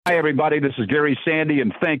Hi, everybody. This is Gary Sandy,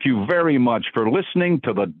 and thank you very much for listening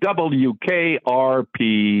to the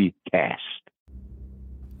WKRP Cast.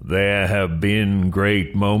 There have been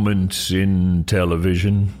great moments in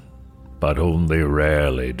television, but only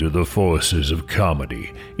rarely do the forces of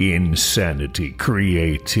comedy, insanity,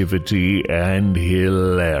 creativity, and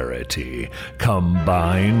hilarity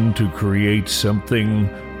combine to create something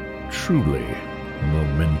truly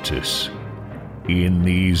momentous. In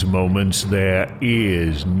these moments, there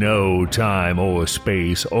is no time or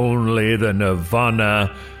space, only the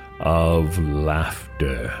nirvana of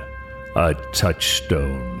laughter. A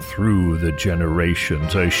touchstone through the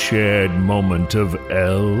generations, a shared moment of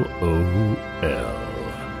LOL.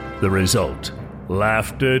 The result,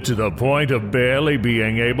 laughter to the point of barely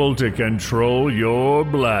being able to control your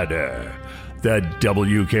bladder. The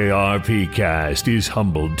WKRP cast is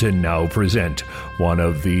humbled to now present one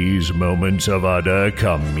of these moments of utter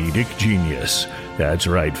comedic genius. That's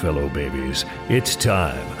right, fellow babies. It's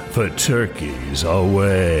time for Turkeys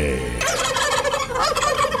Away. They're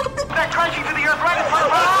crashing to the earth right in front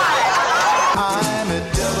of our eyes! I'm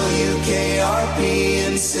at WKRP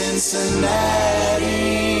in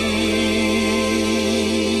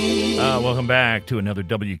Cincinnati. Welcome back to another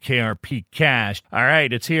WKRP cast. All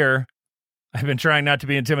right, it's here. I've been trying not to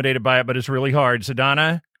be intimidated by it, but it's really hard. So,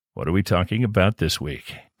 Donna, what are we talking about this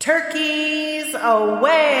week? Turkeys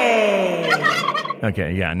away.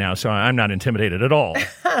 Okay, yeah, now, so I'm not intimidated at all.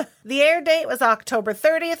 The air date was October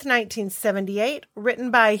 30th, 1978,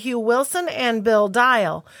 written by Hugh Wilson and Bill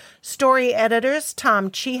Dial. Story editors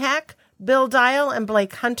Tom Chehak, Bill Dial, and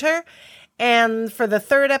Blake Hunter. And for the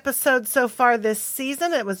third episode so far this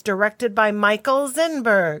season, it was directed by Michael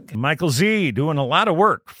Zinberg. Michael Z doing a lot of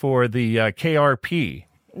work for the KRP.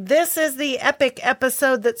 This is the epic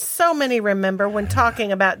episode that so many remember when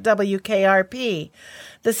talking about WKRP.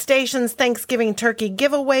 The station's Thanksgiving turkey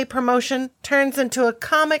giveaway promotion turns into a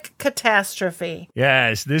comic catastrophe.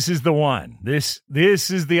 Yes, this is the one. This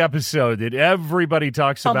is the episode that everybody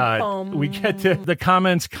talks about. We get the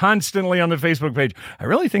comments constantly on the Facebook page. I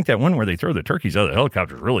really think that one where they throw the turkeys out of the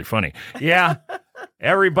helicopter is really funny. Yeah,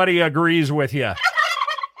 everybody agrees with you.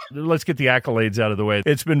 Let's get the accolades out of the way.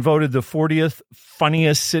 It's been voted the 40th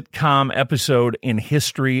funniest sitcom episode in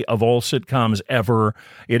history of all sitcoms ever.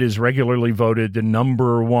 It is regularly voted the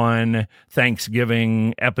number one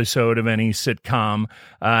Thanksgiving episode of any sitcom.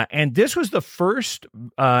 And this was the first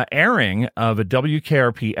airing of a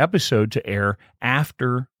WKRP episode to air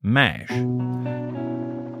after MASH.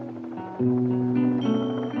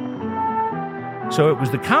 So it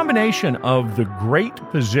was the combination of the great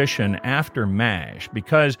position after MASH,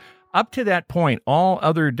 because up to that point, all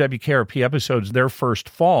other WKRP episodes, their first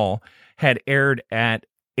fall, had aired at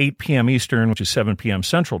 8 p.m. Eastern, which is 7 p.m.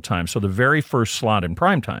 Central Time, so the very first slot in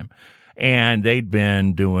primetime. And they'd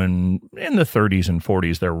been doing in the 30s and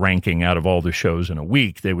 40s, their ranking out of all the shows in a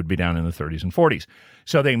week, they would be down in the 30s and 40s.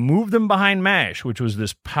 So they moved them behind MASH, which was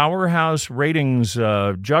this powerhouse ratings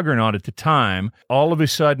juggernaut at the time. All of a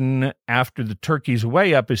sudden, after the Turkeys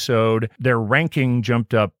Away episode, their ranking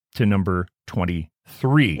jumped up to number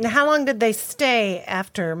 23. Now, how long did they stay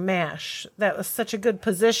after MASH? That was such a good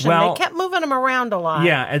position. Well, they kept moving them around a lot.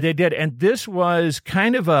 Yeah, they did. And this was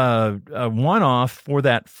kind of a one-off for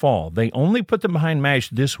that fall. They only put them behind MASH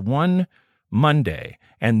this one Monday.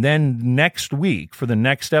 And then next week, for the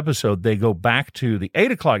next episode, they go back to the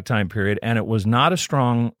 8 o'clock time period, and it was not a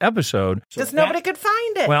strong episode. Because nobody could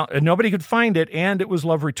find it. Well, nobody could find it, and it was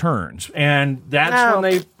Love Returns. And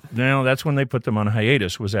that's when they put them on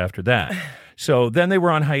hiatus, was after that. So then they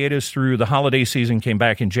were on hiatus through the holiday season, came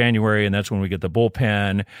back in January, and that's when we get the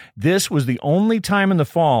bullpen. This was the only time in the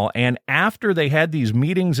fall, and after they had these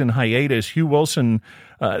meetings in hiatus, Hugh Wilson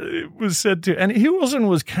was said to, and Hugh Wilson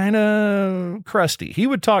was kind of crusty. He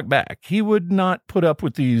would talk back. He would not put up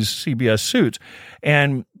with these CBS suits.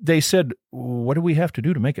 And they said, what do we have to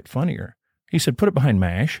do to make it funnier? He said, put it behind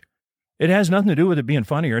MASH. It has nothing to do with it being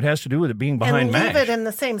funnier. It has to do with it being behind MASH. And leave it in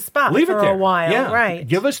the same spot leave for it there. a while, yeah. right?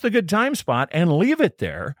 Give us the good time spot and leave it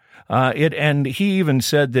there. And he even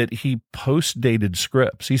said that he post-dated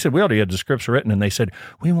scripts. He said, we already had the scripts written, and they said,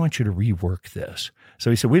 we want you to rework this.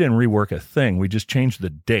 So he said, we didn't rework a thing. We just changed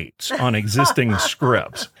the dates on existing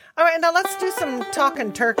scripts. All right, now let's do some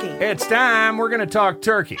talking turkey. It's time. We're going to talk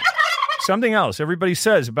turkey. Something else everybody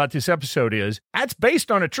says about this episode is, that's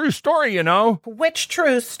based on a true story, you know. Which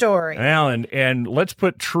true story? Well, and let's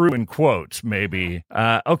put true in quotes, maybe.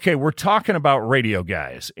 Okay, we're talking about radio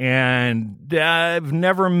guys, and I've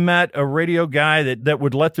never met a radio guy that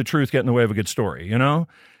would let the truth get in the way of a good story, you know?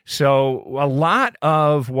 So a lot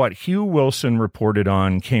of what Hugh Wilson reported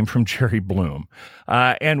on came from Jerry Bloom.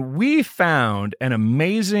 And we found an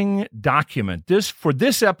amazing document. For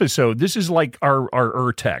this episode, this is like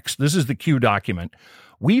our text. This is the Q document.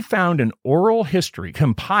 We found an oral history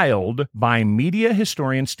compiled by media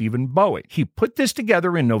historian Stephen Bowie. He put this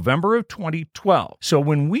together in November of 2012. So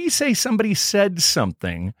when we say somebody said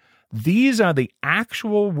something, these are the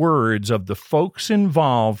actual words of the folks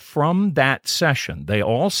involved from that session. They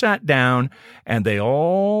all sat down and they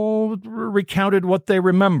all recounted what they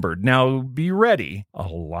remembered. Now, be ready. A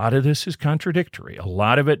lot of this is contradictory. A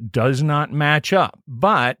lot of it does not match up.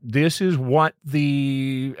 But this is what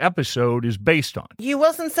the episode is based on. Hugh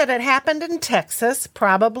Wilson said it happened in Texas,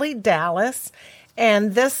 probably Dallas.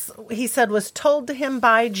 And this, he said, was told to him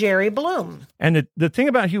by Jerry Bloom. And the thing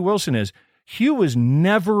about Hugh Wilson is, Hugh was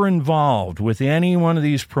never involved with any one of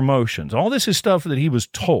these promotions. All this is stuff that he was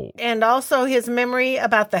told. And also his memory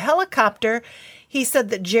about the helicopter. He said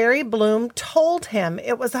that Jerry Bloom told him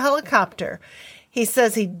it was a helicopter. He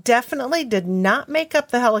says he definitely did not make up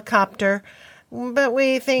the helicopter, but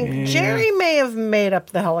we think Jerry may have made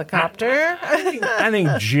up the helicopter. I think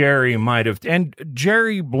Jerry might have. And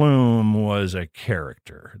Jerry Bloom was a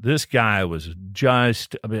character. This guy was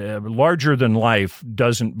just larger than life,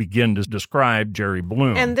 doesn't begin to describe Jerry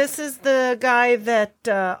Bloom. And this is the guy that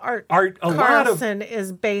Art Carlson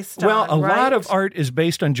is based on. Well, a lot of art is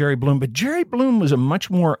based on Jerry Bloom, but Jerry Bloom was a much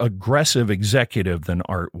more aggressive executive than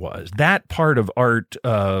Art was. That part of Art,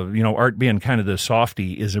 Art being kind of the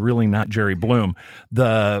softy, is really not Jerry Bloom.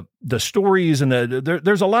 The stories and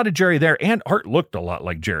there's a lot of Jerry there, and Art looked a lot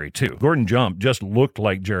like Jerry too. Gordon Jump just looked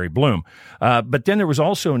like Jerry Bloom. But then there was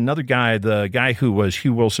also another guy, the guy who was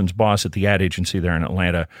Hugh Wilson's boss at the ad agency there in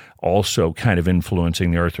Atlanta, also kind of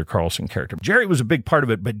influencing the Arthur Carlson character. Jerry was a big part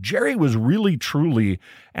of it, but Jerry was really truly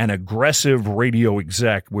an aggressive radio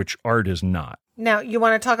exec, which Art is not. Now, you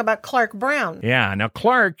want to talk about Clark Brown. Yeah. Now,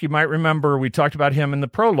 Clark, you might remember we talked about him in the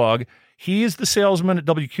prologue. He is the salesman at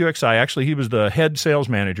WQXI. Actually, he was the head sales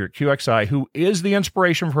manager at QXI, who is the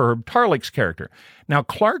inspiration for Herb Tarlick's character. Now,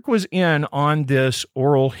 Clark was in on this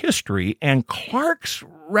oral history, and Clark's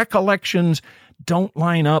recollections don't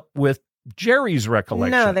line up with Jerry's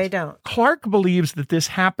recollections. No, they don't. Clark believes that this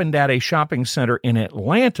happened at a shopping center in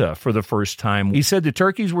Atlanta for the first time. He said the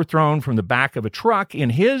turkeys were thrown from the back of a truck.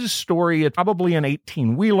 In his story, it's probably an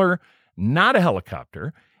 18-wheeler, not a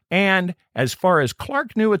helicopter. And as far as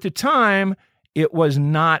Clark knew at the time, it was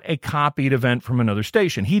not a copied event from another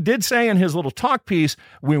station. He did say in his little talk piece,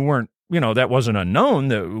 we weren't, that wasn't unknown,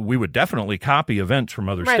 that we would definitely copy events from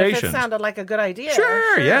other stations. If it sounded like a good idea.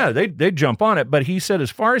 Sure. Yeah, they'd jump on it. But he said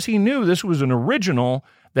as far as he knew, this was an original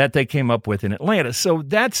that they came up with in Atlanta. So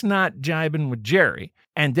that's not jibing with Jerry.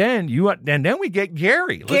 And then we get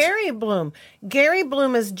Gary. Gary Bloom. Gary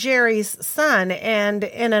Bloom is Jerry's son, and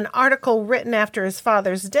in an article written after his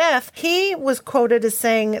father's death, he was quoted as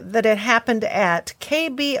saying that it happened at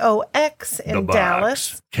KBOX in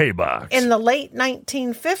Dallas. K-Box. In the late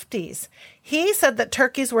 1950s. He said that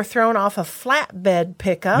turkeys were thrown off a flatbed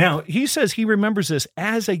pickup. Now, he says he remembers this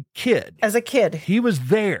as a kid. As a kid. He was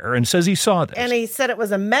there and says he saw this. And he said it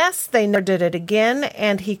was a mess. They never did it again.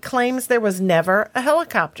 And he claims there was never a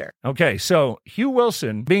helicopter. Okay, so Hugh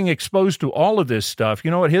Wilson being exposed to all of this stuff, you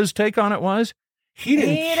know what his take on it was? He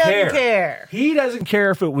doesn't care. He doesn't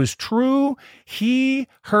care if it was true. He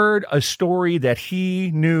heard a story that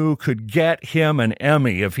he knew could get him an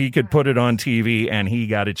Emmy if he could put it on TV, and he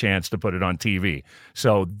got a chance to put it on TV.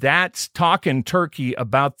 So that's talking turkey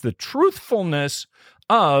about the truthfulness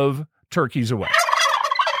of Turkeys Away.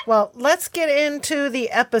 Well, let's get into the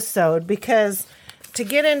episode, because to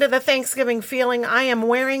get into the Thanksgiving feeling, I am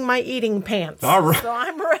wearing my eating pants. All right. So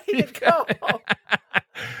I'm ready to go.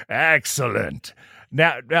 Excellent.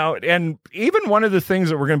 Now, and even one of the things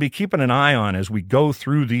that we're going to be keeping an eye on as we go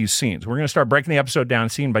through these scenes, we're going to start breaking the episode down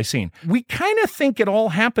scene by scene. We kind of think it all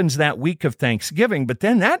happens that week of Thanksgiving, but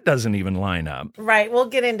then that doesn't even line up. Right. We'll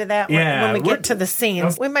get into that when we get to the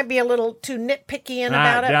scenes. We might be a little too nitpicky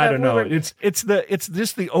about it. I don't know. It's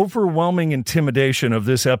just the overwhelming intimidation of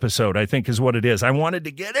this episode, I think, is what it is. I wanted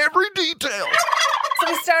to get every detail.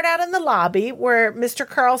 So we start out in the lobby where Mr.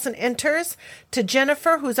 Carlson enters to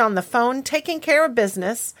Jennifer, who's on the phone taking care of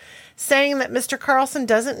business, saying that Mr. Carlson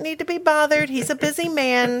doesn't need to be bothered. He's a busy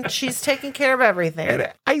man. She's taking care of everything.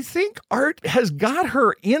 And I think Art has got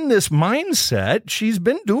her in this mindset. She's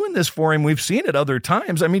been doing this for him. We've seen it other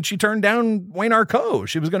times. I mean, she turned down Wayne Arco.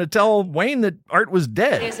 She was going to tell Wayne that Art was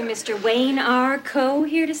dead. There's a Mr. Wayne Arco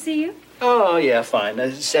here to see you. Oh, yeah,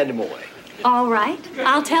 fine. Send him away. All right.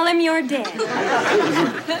 I'll tell him you're dead.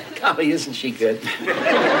 Golly, isn't she good?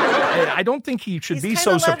 I don't think he should be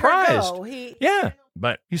so kinda let her surprised. go. Yeah,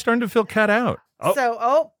 but he's starting to feel cut out.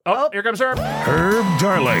 Here comes Herb. Herb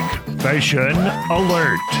Darlick, fashion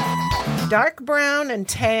alert. dark brown and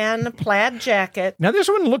tan plaid jacket. Now, this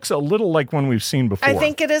one looks a little like one we've seen before. I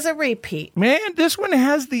think it is a repeat. Man, this one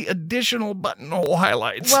has the additional buttonhole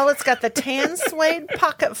highlights. Well, it's got the tan suede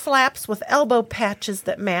pocket flaps with elbow patches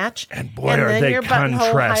that match. And boy, and are then they your buttonhole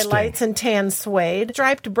contrasting. highlights and tan suede.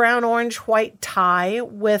 Striped brown, orange, white tie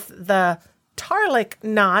with the Tarlick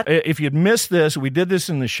knot. If you'd missed this, we did this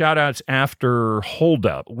in the shout-outs after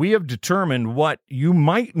Holdup. We have determined what you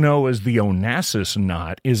might know as the Onassis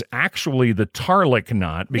knot is actually the Tarlick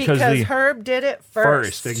knot. Because Herb did it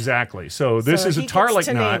first. Exactly. So this is a he gets Tarlick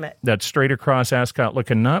to knot. name it. That straight across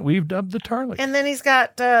ascot-looking knot we've dubbed the Tarlick. And then he's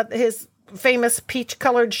got his famous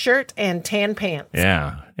peach-colored shirt and tan pants.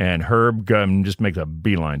 Yeah, and Herb just makes a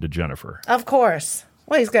beeline to Jennifer. Of course.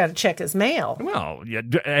 Well, he's got to check his mail. Well, yeah,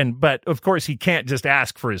 but of course he can't just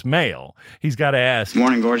ask for his mail. He's got to ask.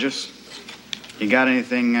 Morning, gorgeous. You got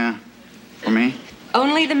anything for me?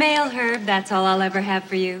 Only the mail, Herb. That's all I'll ever have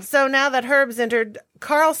for you. So now that Herb's entered,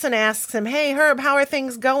 Carlson asks him, "Hey, Herb, how are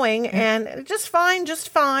things going?" And just fine, just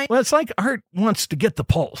fine. Well, it's like Art wants to get the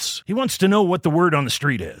pulse. He wants to know what the word on the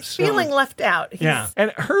street is. Feeling left out. Yeah.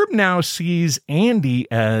 And Herb now sees Andy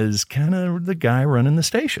as kind of the guy running the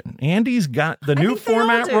station. Andy's got the new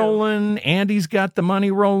format rolling. Andy's got the money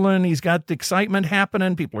rolling. He's got the excitement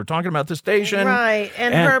happening. People are talking about the station. Right.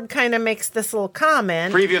 And Herb kind of makes this little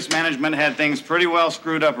comment. Previous management had things pretty well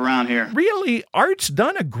screwed up around here. Really, Art's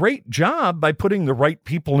done a great job by putting the right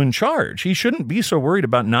people in charge. He shouldn't be so worried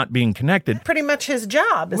about not being connected. Pretty much his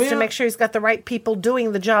job is to make sure he's got the right people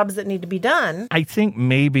doing the jobs that need to be done. I think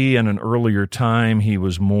maybe in an earlier time he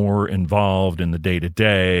was more involved in the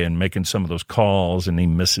day-to-day and making some of those calls, and he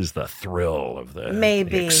misses the thrill of the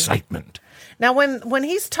excitement. Now, when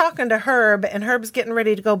he's talking to Herb and Herb's getting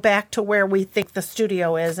ready to go back to where we think the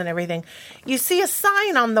studio is and everything, you see a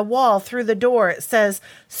sign on the wall through the door. It says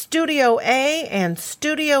Studio A and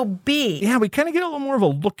Studio B. Yeah, we kind of get a little more of a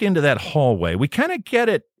look into that hallway. We kind of get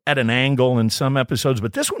it at an angle in some episodes,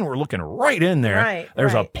 but this one we're looking right in there. Right,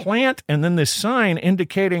 There's right. a plant and then this sign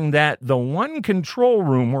indicating that the one control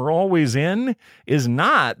room we're always in is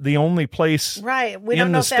not the only place Right. We in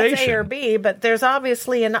don't know the if that's station. A or B, but there's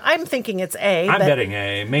obviously I'm thinking it's A. I'm but, betting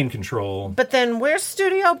A, main control. But then where's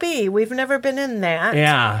Studio B? We've never been in that.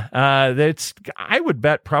 Yeah, I would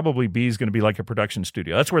bet probably B is going to be like a production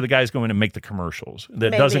studio. That's where the guys go in and make the commercials.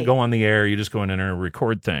 That doesn't go on the air. You just go in there and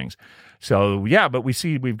record things. So, yeah, but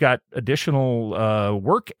we've got additional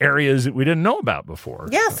work areas that we didn't know about before.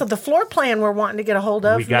 Yeah, so the floor plan we're wanting to get a hold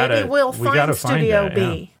of, maybe we'll find Studio B.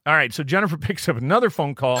 Yeah. All right, so Jennifer picks up another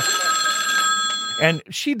phone call. And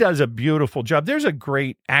she does a beautiful job. There's a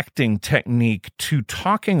great acting technique to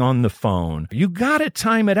talking on the phone. You got to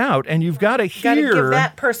time it out, and you've got to hear. Got to give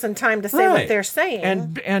that person time to say what they're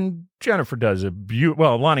saying. And Jennifer does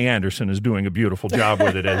Lonnie Anderson is doing a beautiful job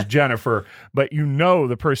with it as Jennifer, but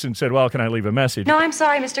the person said, "Well, can I leave a message?" No, I'm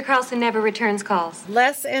sorry, Mr. Carlson never returns calls.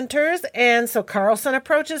 Les enters, and so Carlson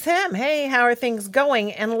approaches him. "Hey, how are things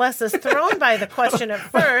going?" And Les is thrown by the question at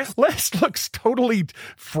first. Les looks totally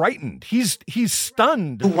frightened. He's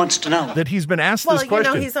stunned. Who wants to know? That he's been asked this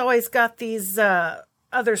question. He's always got these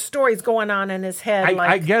other stories going on in his head.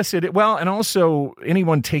 I guess it. Well, and also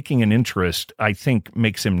anyone taking an interest, I think,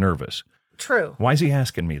 makes him nervous. True. Why is he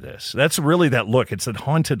asking me this? That's really that look. It's that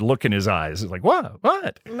haunted look in his eyes. It's like, what?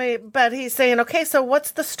 But he's saying, "Okay, so what's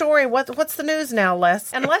the story? What's the news now,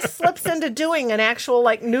 Les?" And Les slips into doing an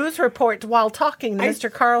actual news report while talking to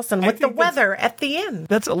Mr. Carlson with the weather at the end.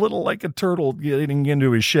 That's a little like a turtle getting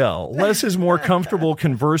into his shell. Les is more comfortable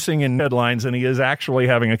conversing in headlines than he is actually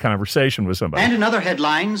having a conversation with somebody. And in other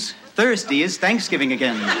headlines, Thursday is Thanksgiving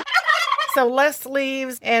again. So Les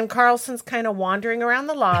leaves, and Carlson's kind of wandering around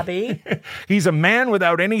the lobby. He's a man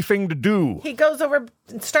without anything to do. He goes over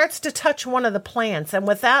and starts to touch one of the plants, and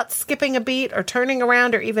without skipping a beat or turning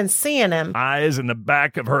around or even seeing him. Eyes in the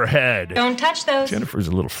back of her head. Don't touch those. Jennifer's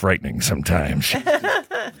a little frightening sometimes.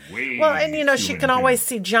 Well, and she can always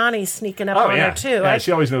see Johnny sneaking up on her, too. Yeah,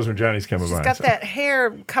 she always knows when Johnny's coming by. She's got that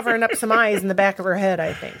hair covering up some eyes in the back of her head,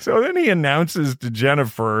 I think. So then he announces to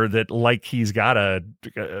Jennifer that, he's got to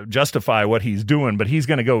justify what he's doing, but he's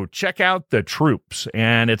going to go check out the troops.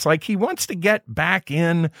 And it's like he wants to get back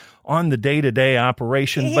in on the day-to-day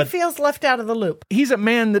operation. He feels left out of the loop. He's a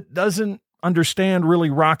man that doesn't understand really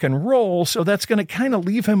rock and roll, so that's going to kind of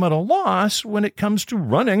leave him at a loss when it comes to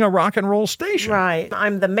running a rock and roll station. Right.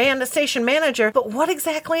 I'm the station manager, but what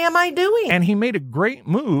exactly am I doing? And he made a great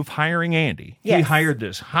move hiring Andy. Yes. He hired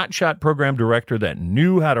this hotshot program director that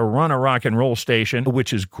knew how to run a rock and roll station,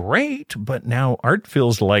 which is great, but now Art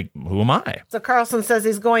feels like, who am I? So Carlson says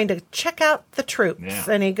he's going to check out the troops,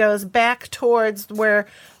 and he goes back towards where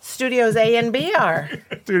studios A and B are.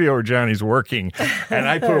 Studio where Johnny's working. And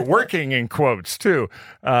I put working in quotes, too.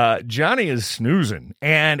 Johnny is snoozing,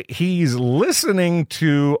 and he's listening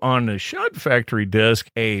to, on the Shout Factory disc,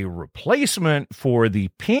 a replacement for the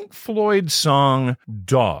Pink Floyd song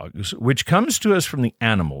Dogs, which comes to us from the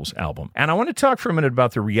Animals album. And I want to talk for a minute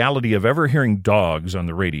about the reality of ever hearing Dogs on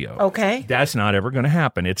the radio. Okay. That's not ever going to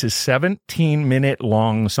happen. It's a 17-minute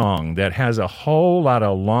long song that has a whole lot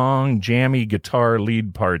of long, jammy guitar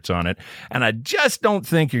lead parts on it, and I just don't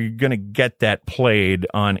think you're going to get that played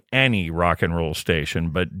on any rock and roll station.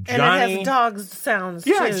 But Johnny, and it has dogs sounds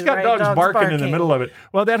too, it's got right? dogs barking in the middle of it.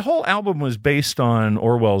 Well, that whole album was based on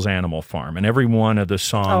Orwell's Animal Farm, and every one of the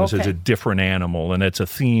songs is a different animal, and it's a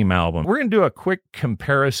theme album. We're going to do a quick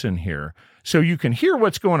comparison here, so you can hear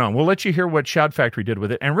what's going on. We'll let you hear what Shout Factory did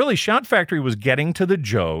with it. And really, Shout Factory was getting to the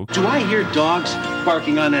joke. Do I hear dogs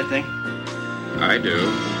barking on that thing? I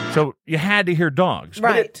do. So you had to hear dogs.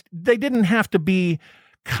 Right. They didn't have to be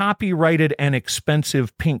copyrighted and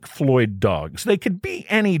expensive Pink Floyd dogs. They could be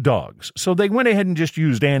any dogs. So they went ahead and just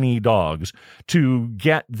used any dogs to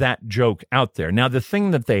get that joke out there. Now, the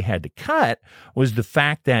thing that they had to cut was the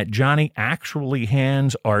fact that Johnny actually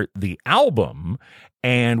hands Art the album,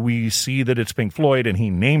 and we see that it's Pink Floyd, and he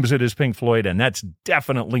names it as Pink Floyd, and that's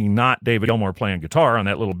definitely not David Gilmour playing guitar on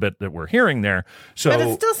that little bit that we're hearing there. So, but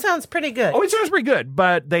it still sounds pretty good. Oh, it sounds pretty good,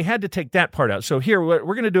 but they had to take that part out. So here, we're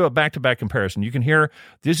going to do a back-to-back comparison. You can hear,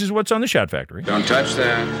 this is what's on the Shout Factory. Don't touch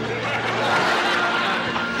that.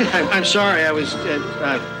 I'm sorry, I was...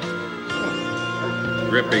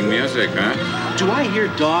 Ripping music, huh? Do I hear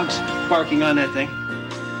dogs barking on that thing?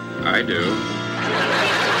 I do.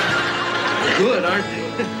 Good, aren't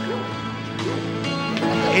they?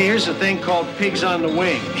 Hey, here's a thing called Pigs on the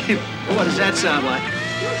Wing. What does that sound like?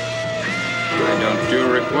 I don't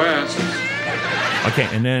do requests. Okay,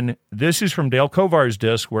 and then this is from Dale Kovar's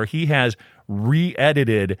disc where he has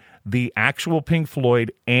re-edited the actual Pink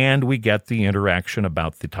Floyd, and we get the interaction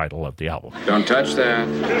about the title of the album. Don't touch that.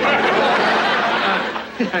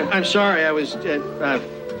 I'm sorry, I was...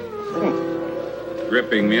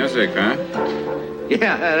 Ripping music, huh?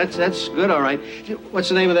 Yeah, that's good, all right. What's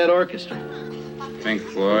the name of that orchestra? Pink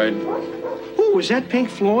Floyd. Ooh, is that Pink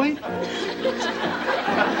Floyd?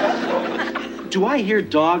 Do I hear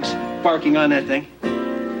dogs barking on that thing?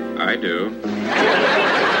 I do.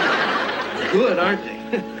 Good, aren't they?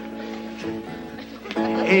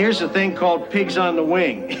 Hey, here's a thing called Pigs on the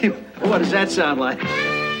Wing. What does that sound like?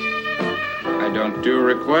 I don't do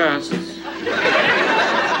requests.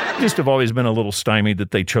 Just have always been a little stymied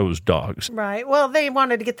that they chose dogs. Right. Well, they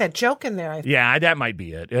wanted to get that joke in there, I think. Yeah, that might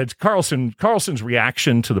be it. It's Carlson's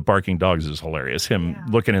reaction to the barking dogs is hilarious. Him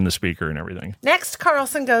looking in the speaker and everything. Next,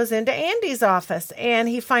 Carlson goes into Andy's office, and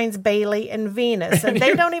he finds Bailey and Venus, and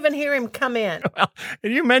they don't even hear him come in. Well,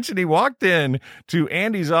 and you mentioned he walked in to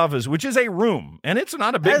Andy's office, which is a room, and it's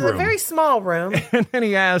not a big room. It's a very small room. And then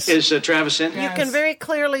he asks... Is Travis in? You can very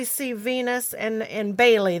clearly see Venus and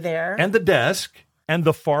Bailey there. And the desk. And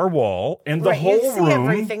the far wall, and the whole you see room.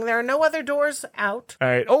 Everything. There are no other doors out. All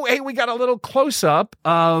right. Oh, hey, we got a little close-up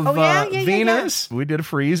of Venus. Yeah. We did a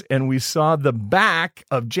freeze, and we saw the back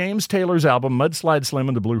of James Taylor's album, Mudslide Slim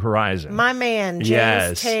and the Blue Horizon. My man,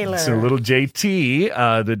 James Taylor. It's a little JT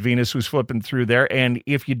that Venus was flipping through there. And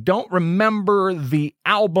if you don't remember the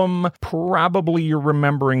album, probably you're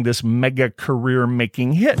remembering this mega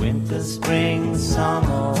career-making hit. Winter, spring,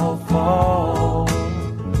 summer, or fall.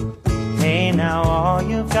 Hey, now all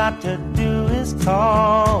you've got to do is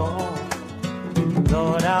call.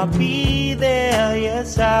 Lord, I'll be there,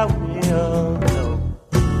 yes, I will.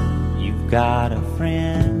 You've got a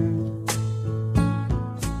friend.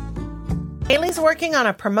 Bailey's working on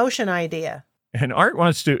a promotion idea. And Art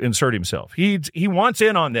wants to insert himself. He wants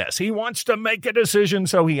in on this. He wants to make a decision,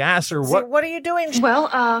 so he asks her, what are you doing?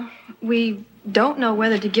 Well, we don't know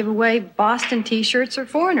whether to give away Boston T-shirts or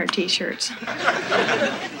foreigner T-shirts.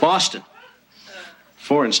 Boston.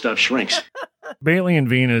 Foreign stuff shrinks. Bailey and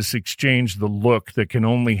Venus exchange the look that can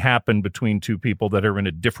only happen between two people that are in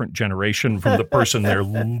a different generation from the person they're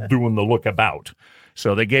doing the look about.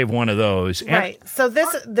 So they gave one of those. Right. So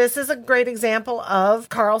this is a great example of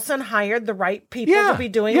Carlson hired the right people to be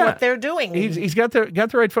doing what they're doing. He's got the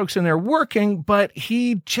right folks in there working, but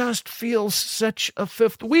he just feels such a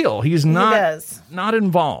fifth wheel. He's not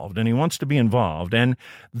involved, and he wants to be involved. And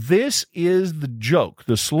this is the joke,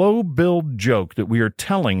 the slow build joke that we are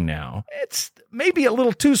telling now. It's maybe a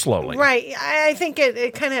little too slowly. Right. I think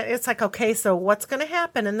it's like, okay, so what's going to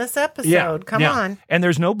happen in this episode? Come on. And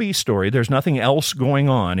there's no B story. There's nothing else going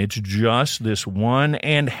on. It's just this one,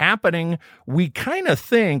 and happening, we kind of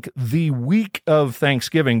think, the week of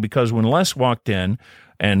Thanksgiving, because when Les walked in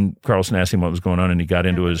and Carlson asked him what was going on, and he got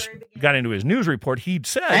into his news report, he'd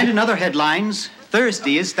said... And in other headlines,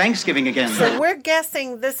 Thursday is Thanksgiving again. So we're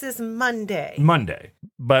guessing this is Monday.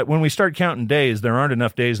 But when we start counting days, there aren't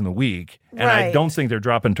enough days in the week, and I don't think they're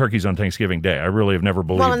dropping turkeys on Thanksgiving Day. I really have never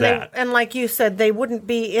believed that. And like you said, they wouldn't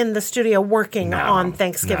be in the studio working on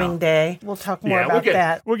Thanksgiving Day. We'll talk more about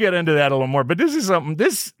that. We'll get into that a little more. But this is something.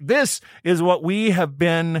 This is what we have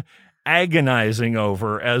been agonizing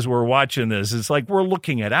over as we're watching this. It's like we're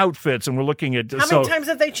looking at outfits, and we're looking at... How many times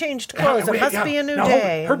have they changed clothes? It must be a new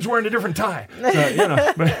day. Herb's wearing a different tie.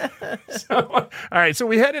 All right, so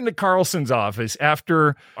we head into Carlson's office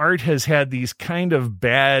after Art has had these kind of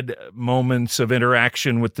bad moments of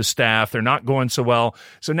interaction with the staff. They're not going so well.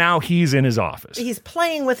 So now he's in his office. He's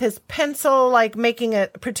playing with his pencil, like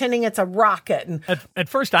pretending it's a rocket. And at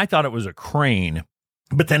first I thought it was a crane,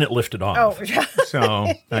 but then it lifted off. Oh, yeah. So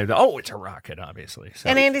I thought, it's a rocket, obviously. So.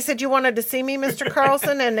 And Andy said, you wanted to see me, Mr.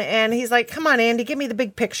 Carlson? And he's like, come on, Andy, give me the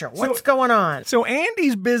big picture. What's going on? So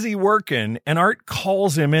Andy's busy working, and Art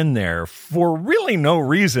calls him in there for really no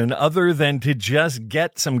reason other than to just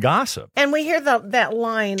get some gossip. And we hear that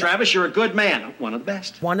line. Travis, you're a good man. One of the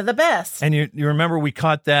best. One of the best. And you remember we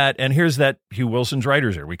caught that, and here's that Hugh Wilson's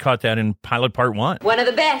writers here. We caught that in pilot part 1. One of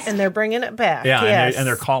the best. And they're bringing it back. Yeah, yes. and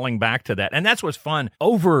they're calling back to that. And that's what's fun.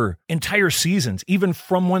 Over entire seasons, even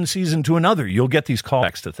from one season to another, you'll get these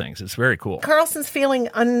callbacks to things. It's very cool. Carlson's feeling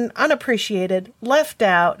unappreciated, left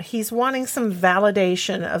out. He's wanting some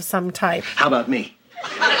validation of some type. How about me?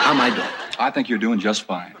 How am I doing? I think you're doing just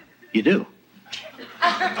fine. You do?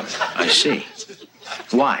 I see.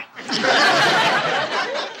 Why?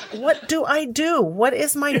 What do I do? What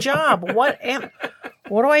is my job? What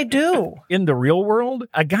do I do? In the real world,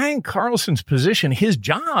 a guy in Carlson's position, his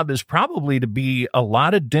job is probably to be a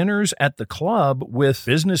lot of dinners at the club with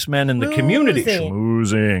businessmen in the community.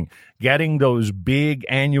 Schmoozing. Getting those big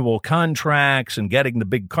annual contracts and getting the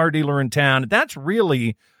big car dealer in town. That's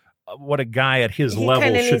really what a guy at his level should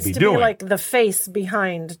be doing. He needs to be like the face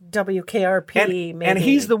behind WKRP, maybe. And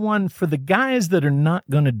he's the one for the guys that are not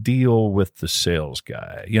going to deal with the sales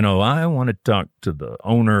guy. I want to talk to the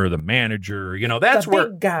owner, the manager. That's where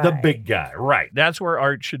the big guy, right? That's where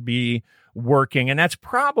Art should be working, and that's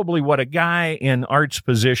probably what a guy in Art's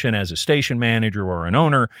position as a station manager or an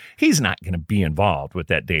owner, he's not going to be involved with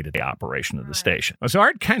that day-to-day operation of the station. So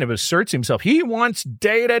Art kind of asserts himself. He wants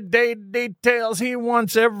day-to-day details. He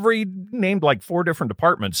wants named like 4 different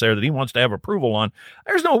departments there that he wants to have approval on.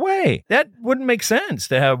 There's no way. That wouldn't make sense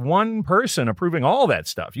to have one person approving all that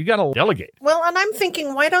stuff. You got to delegate. Well, and I'm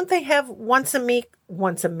thinking, why don't they have once a week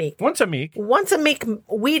meetings?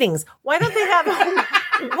 Why don't they have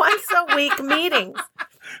once a week meetings?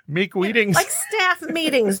 Meek meetings, like staff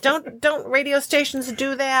meetings. Don't radio stations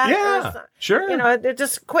do that? Yeah, sure.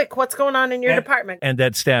 Just quick. What's going on in your department? And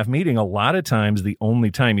that staff meeting, a lot of times, the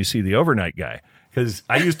only time you see the overnight guy. Because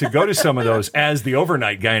I used to go to some of those as the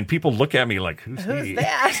overnight guy, and people look at me like, who's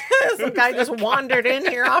that? Some guy just wandered in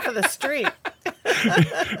here off of the street.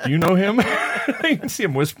 You know him? You can see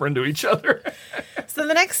him whispering to each other. So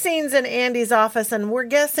the next scene's in Andy's office, and we're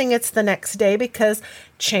guessing it's the next day because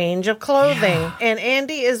change of clothing. Yeah. And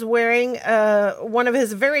Andy is wearing one of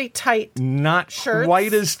his very tight shirts.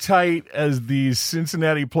 Quite as tight as the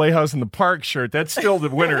Cincinnati Playhouse in the Park shirt. That's still the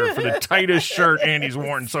winner for the tightest shirt Andy's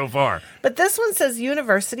worn so far. But this one says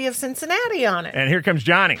University of Cincinnati on it. And here comes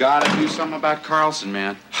Johnny. Gotta do something about Carlson,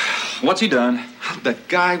 man. What's he done? The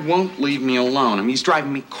guy won't leave me alone. I mean, he's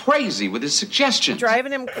driving me crazy with his suggestions.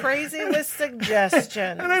 Driving him crazy with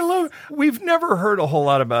suggestions. And I love, we've never heard a whole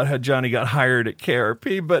lot about how Johnny got hired at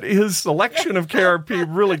KRP, but his selection of KRP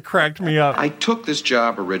really cracked me up. I took this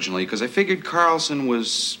job originally because I figured Carlson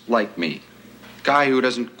was like me. Guy who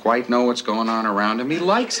doesn't quite know what's going on around him. He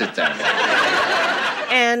likes it that way.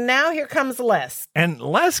 And now here comes Les. And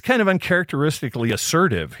Les kind of uncharacteristically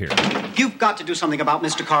assertive here. You've got to do something about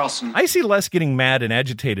Mr. Carlson. I see Les getting mad and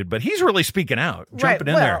agitated, but he's really speaking out, jumping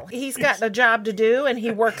in there. He's got a job to do, and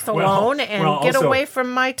he works alone, and get also, away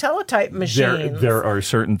from my teletype machines. There are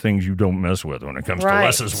certain things you don't mess with when it comes to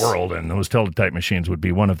Les's world, and those teletype machines would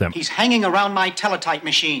be one of them. He's hanging around my teletype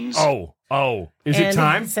machines. Oh, is it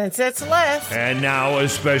time? Since it's Les. And now a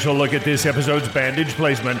special look at this episode's bandage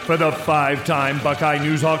placement for the 5-time Buckeye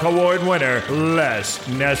Newshawk Award winner, Les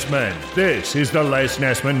Nessman. This is the Les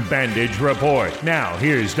Nessman Bandage Report. Now,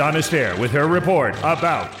 here's Donna Stair with her report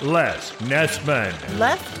about Les Nessman.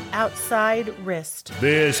 Left outside wrist.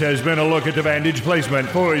 This has been a look at the bandage placement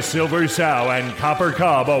for Silver Sow and Copper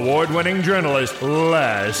Cob award-winning journalist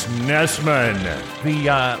Les Nessman.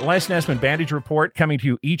 The Les Nessman Bandage Report coming to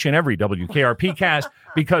you each and every WKRP cast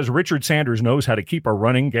because Richard Sanders knows how to keep a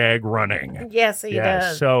running gag running. Yes, he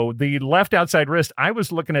does. So the left outside wrist, I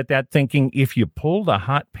was looking at that thinking if you pull the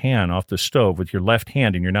hot pan off the stove with your left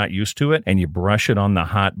hand and you're not used to it and you brush it on the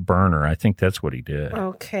hot burner, I think that's what he did.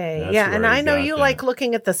 Okay. And I know you like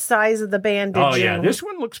looking at the size of the bandage. Oh, yeah. This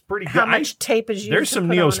one looks pretty good. How much tape is used? There's some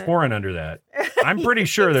Neosporin under that. I'm pretty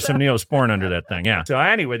sure there's some Neosporin under that thing, yeah. So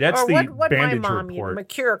anyway, that's the bandage report.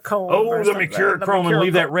 Mercurochrome. Oh, the mercurochrome, and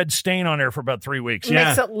leave that red stain on there for about 3 weeks.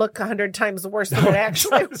 Makes it look 100 times worse than it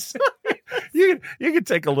actually was. You could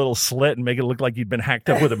take a little slit and make it look like you'd been hacked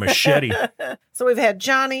up with a machete. So we've had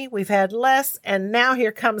Johnny, we've had Les, and now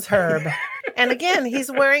here comes Herb. And again,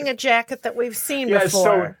 he's wearing a jacket that we've seen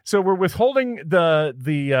before. So we're withholding the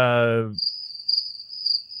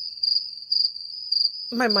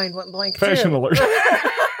my mind went blank. Fashion alert.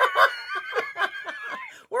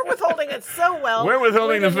 We're withholding it so well. We're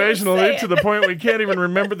withholding the fashion alert to the point we can't even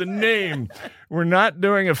remember the name. We're not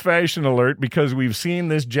doing a fashion alert because we've seen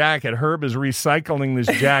this jacket. Herb is recycling this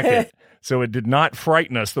jacket. So it did not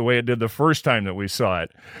frighten us the way it did the first time that we saw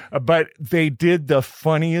it. But they did the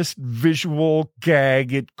funniest visual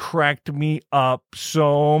gag. It cracked me up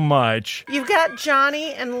so much. You've got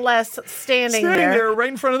Johnny and Les standing there right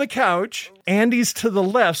in front of the couch. Andy's to the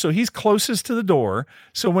left, so he's closest to the door.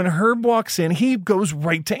 So when Herb walks in, he goes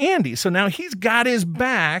right to Andy. So now he's got his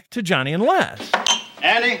back to Johnny and Les.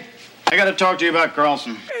 Andy, I got to talk to you about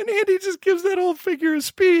Carlson. And Andy just gives that whole figure of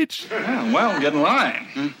speech. Yeah, well, get in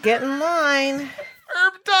line. Get in line.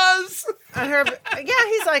 Herb does. Herb,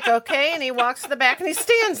 he's like, okay, and he walks to the back and he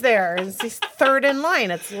stands there. And he's third in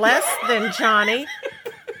line. It's Les, then Johnny,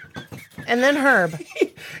 and then Herb.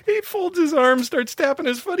 He folds his arms, starts tapping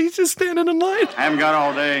his foot. He's just standing in line. I haven't got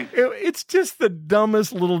all day. It's just the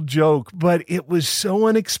dumbest little joke, but it was so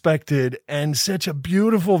unexpected and such a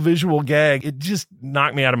beautiful visual gag. It just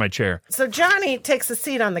knocked me out of my chair. So Johnny takes a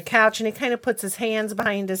seat on the couch and he kind of puts his hands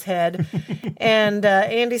behind his head. And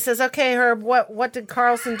Andy says, okay, Herb, what did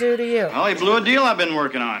Carlson do to you? Well, he blew a deal I've been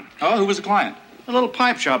working on. Oh, who was the client? A little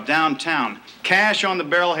pipe shop downtown. Cash on the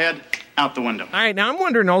barrelhead. Out the window. All right, now I'm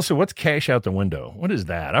wondering also, what's cash out the window? What is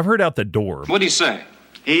that? I've heard out the door. What'd he say?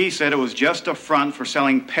 He said it was just a front for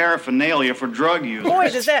selling paraphernalia for drug users. Boy,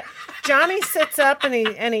 does that... Johnny sits up and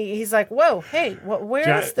he's like, whoa, hey,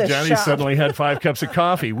 where is this Johnny shop? suddenly had 5 cups of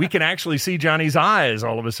coffee. We can actually see Johnny's eyes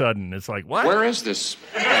all of a sudden. It's like, what? Where is this?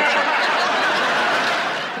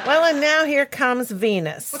 Well, and now here comes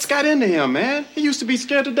Venus. What's got into him, man? He used to be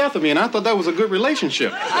scared to death of me, and I thought that was a good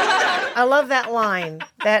relationship. I love that line.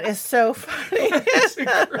 That is so funny.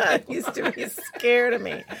 He used to be scared of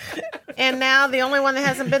me. And now the only one that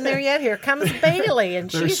hasn't been there yet, here comes Bailey,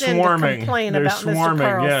 and she's in to complain about Mr.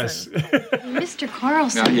 Carlson. Yes. Mr.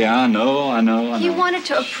 Carlson. Yeah, I know. He wanted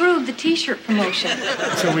to approve the T-shirt promotion.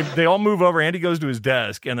 So they all move over. Andy goes to his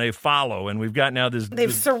desk, and they follow, and we've got now this...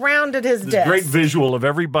 They've surrounded his desk. Great visual of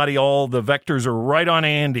everybody. All the vectors are right on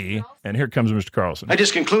Andy, and here comes Mr. Carlson. I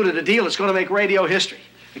just concluded a deal that's going to make radio history.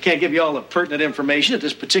 I can't give you all the pertinent information at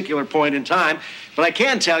this particular point in time, but I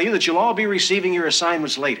can tell you that you'll all be receiving your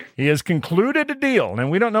assignments later. He has concluded a deal, and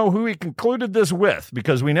we don't know who he concluded this with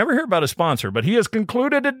because we never hear about a sponsor, but he has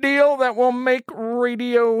concluded a deal that will make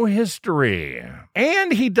radio history.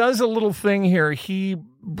 And he does a little thing here. He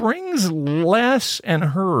brings Les and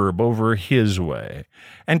Herb over his way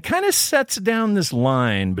and kind of sets down this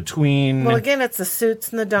line between... Well, again, it's the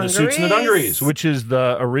Suits and the Dungarees. The Suits and the Dungarees, which is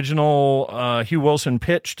the original Hugh Wilson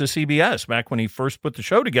pitch to CBS. Back when he first put the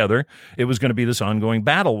show together, it was going to be this ongoing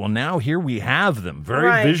battle. Well, now here we have them,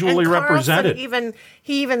 very visually and represented.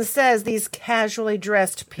 He even says these casually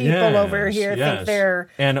dressed people over here think they're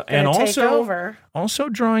and also take over. Also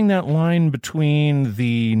drawing that line between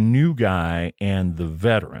the new guy and the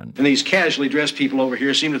veteran. And these casually dressed people over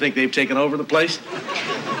here seem to think they've taken over the place.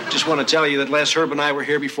 Just want to tell you that Les, Herb, and I were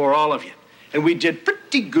here before all of you. and we did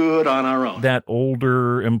pretty good on our own. That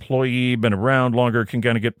older employee, been around longer, can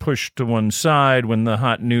kind of get pushed to one side when the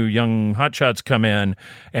hot new young hotshots come in,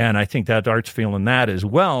 and I think that Art's feeling that as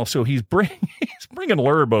well. So he's bringing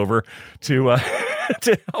Lerb over to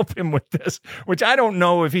to help him with this, which I don't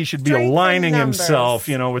know if he should be aligning himself,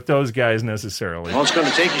 with those guys necessarily. All it's going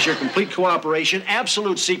to take is your complete cooperation,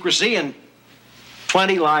 absolute secrecy, and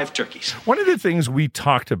 20 live turkeys. One of the things we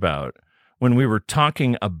talked about when we were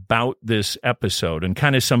talking about this episode and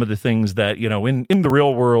kind of some of the things that, in the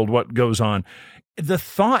real world, what goes on, the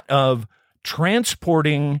thought of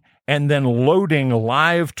transporting and then loading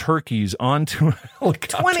live turkeys onto a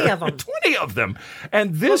helicopter. 20 of them. 20 of them.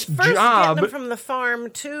 And this first job... getting them from the farm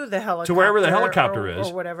to the helicopter. To wherever the helicopter is.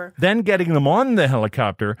 Or whatever. Then getting them on the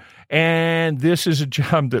helicopter. And this is a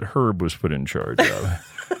job that Herb was put in charge of.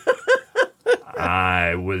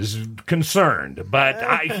 I was concerned, but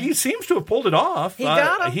he seems to have pulled it off. He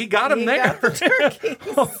got him. He got him he there. Got the turkeys.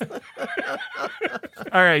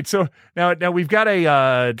 All right, so now we've got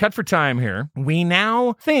a cut for time here. We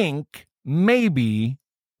now think maybe,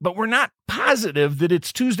 but we're not positive that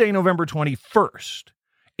it's Tuesday, November 21st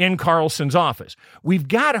in Carlson's office. We've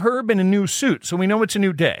got Herb in a new suit, so we know it's a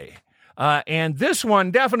new day. And this one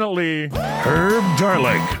definitely... Herb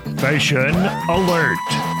Darlick, fashion alert.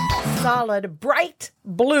 Solid bright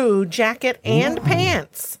blue jacket and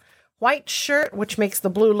pants. White shirt, which makes the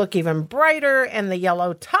blue look even brighter, and the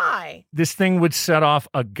yellow tie. This thing would set off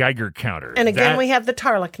a Geiger counter. And again, we have the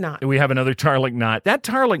Tarlick knot. We have another Tarlick knot. That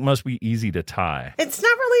Tarlick must be easy to tie. It's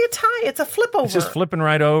not really a tie. It's a flip over. It's just flipping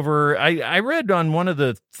right over. I read on one of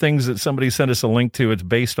the things that somebody sent us a link to, it's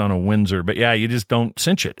based on a Windsor. But yeah, you just don't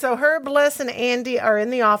cinch it. So Herb, Les, and Andy are in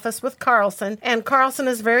the office with Carlson. And Carlson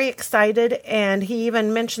is very excited. And he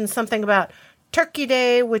even mentioned something about Turkey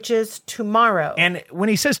Day, which is tomorrow. And when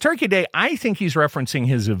he says Turkey Day, I think he's referencing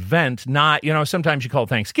his event, not, sometimes you call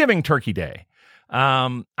Thanksgiving Turkey Day.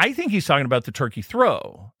 I think he's talking about the turkey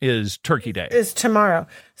throw is Turkey Day. Is tomorrow.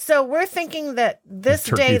 So we're thinking that this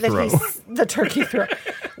day that the turkey throw.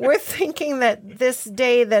 We're thinking that this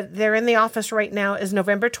day that they're in the office right now is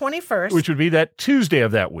November 21st. Which would be that Tuesday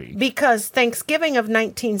of that week. Because Thanksgiving of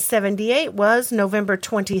 1978 was November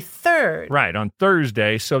 23rd. Right, on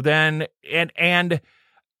Thursday. So then, and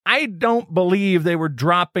I don't believe they were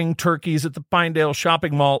dropping turkeys at the Pinedale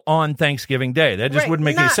Shopping Mall on Thanksgiving Day. That just wouldn't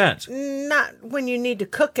make any sense. Not when you need to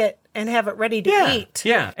cook it and have it ready to eat.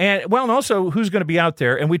 Yeah. And also, who's going to be out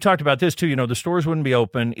there? And we talked about this too. The stores wouldn't be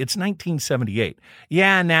open. It's 1978.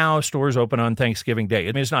 Yeah, now stores open on Thanksgiving Day.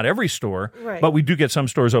 I mean, it's not every store, but we do get some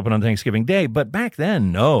stores open on Thanksgiving Day. But back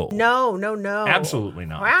then, no. No. Absolutely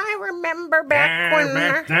not. I remember back when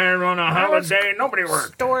back there on a holiday, nobody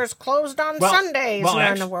worked. Stores closed on Sundays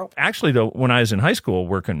around the world. Actually, though, when I was in high school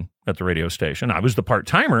working at the radio station, I was the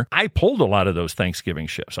part-timer. I pulled a lot of those Thanksgiving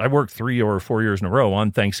shifts. I worked 3 or 4 years in a row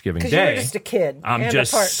on Thanksgiving Day. Because you were just a kid. I'm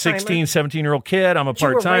just 16, 17-year-old kid. I'm a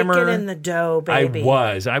part-timer. You were raking in the dough, baby.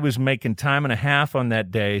 I was making time and a half on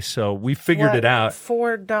that day, so we figured it out.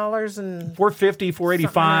 $4 and $4.50,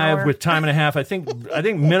 $4.85 with time and a half. I think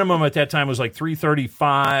minimum at that time was like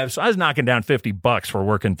 $3.35. So I was knocking down $50 for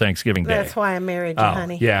working Thanksgiving Day. That's why I married you,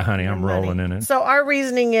 honey. Yeah, honey, I'm rolling in it. So our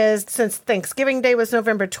reasoning is, since Thanksgiving Day was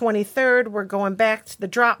November 23rd, we're going back to the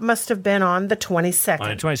drop must have been on the 22nd. On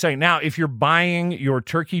the 22nd. Now, if you're buying your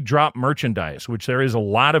turkey drop merchandise, which there is a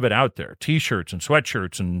lot of it out there, T-shirts and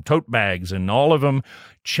sweatshirts and tote bags and all of them,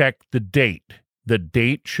 check the date. The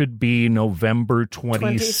date should be November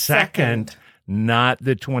 22nd. Not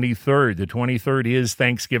the 23rd. The 23rd is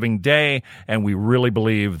Thanksgiving Day, and we really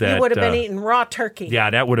believe that... You would have been eating raw turkey. Yeah,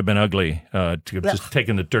 that would have been ugly, just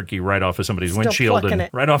taking the turkey right off of somebody's windshield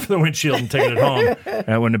right off of the windshield and taking it home.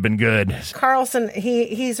 That wouldn't have been good. Carlson,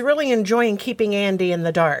 he's really enjoying keeping Andy in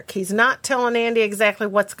the dark. He's not telling Andy exactly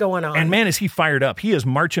what's going on. And man, is he fired up. He is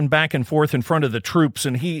marching back and forth in front of the troops,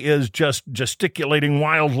 and he is just gesticulating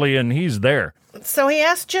wildly, and he's there. So he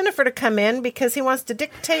asked Jennifer to come in because he wants to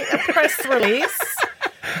dictate a press release.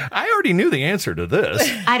 I already knew the answer to this.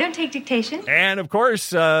 I don't take dictation. And, of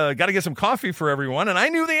course, got to get some coffee for everyone, and I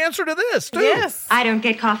knew the answer to this, too. Yes. I don't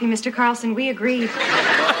get coffee, Mr. Carlson. We agreed.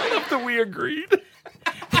 I love that we agreed.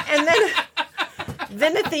 And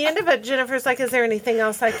then at the end of it, Jennifer's like, is there anything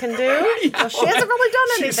else I can do? Well, she hasn't really done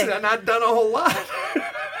anything. She's not done a whole lot.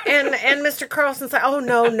 And Mr. Carlson's like, oh,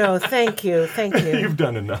 no, thank you. You've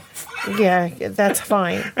done enough. Yeah, that's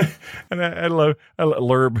fine. And I love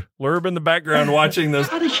Lerb in the background watching this.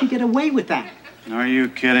 How did she get away with that? Are you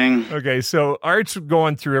kidding? Okay, so Art's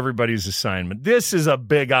going through everybody's assignment. This is a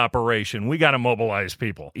big operation. We got to mobilize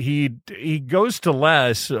people. He goes to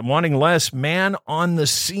Les, wanting Les man on the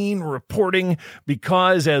scene reporting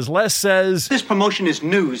because, as Les says, this promotion is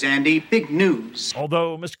news, Andy. Big news.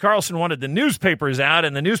 Although Mr. Carlson wanted the newspapers out,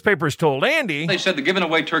 and the newspapers told Andy, They said the giving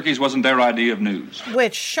away turkeys wasn't their idea of news.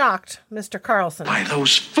 Which shocked Mr. Carlson. By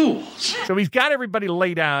those fools. So he's got everybody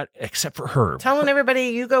laid out except for Herb. Telling everybody,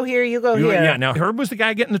 you go here, you go here. Yeah, now Herb was the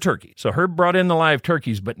guy getting the turkey. So Herb brought in the live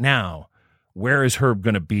turkeys, but now, where is Herb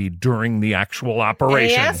going to be during the actual operation? And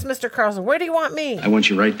he asked Mr. Carlson, where do you want me? I want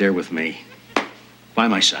you right there with me. By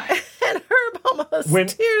my side. And Herb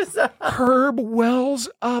almost tears up. Herb wells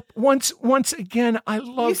up once again. I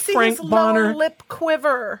love you see Frank his Bonner. lower lip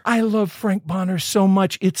quiver. I love Frank Bonner so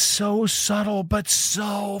much. It's so subtle but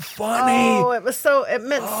so funny. Oh, it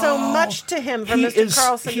meant so much to him for Mr.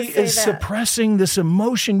 Carlson to say that. He is suppressing this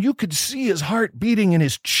emotion. You could see his heart beating in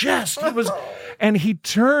his chest. And he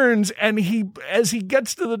turns, and as he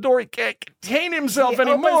gets to the door, he can't contain himself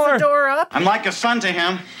anymore. He opens the door up. I'm like a son to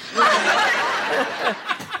him.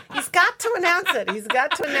 He's got to announce it. He's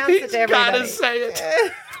got to announce it to everybody. He's got to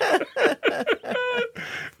say it.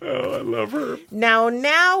 Oh, I love her.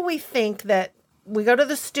 Now we think that we go to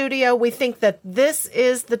the studio. We think that this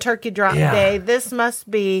is the turkey drop day. This must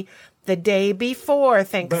be the day before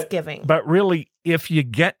Thanksgiving. But really, if you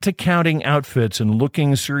get to counting outfits and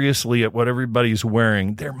looking seriously at what everybody's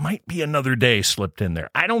wearing, there might be another day slipped in there.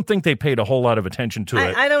 I don't think they paid a whole lot of attention to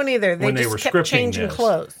it. I don't either. They when just they were kept changing this.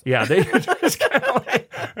 clothes. Yeah, they just kind of like,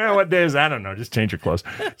 what day is that? I don't know. Just change your clothes.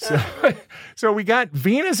 So we got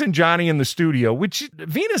Venus and Johnny in the studio, which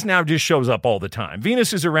Venus now just shows up all the time.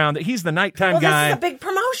 Venus is around. He's the nighttime guy. This is a big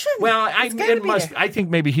promotion. Well, I think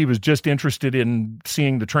maybe he was just interested in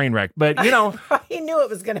seeing the train wreck. But, you know. He knew it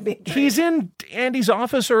was going to be. He's in Andy's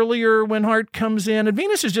office earlier when Hart comes in, and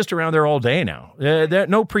Venus is just around there all day now.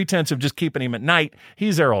 No pretense of just keeping him at night.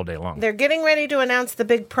 He's there all day long. They're getting ready to announce the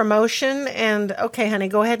big promotion, and okay, honey,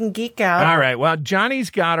 go ahead and geek out. All right, well, Johnny's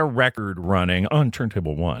got a record running on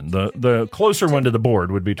Turntable 1. The closer one to the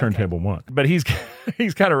board would be Turntable 1. But he's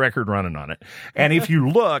got a record running on it. And if you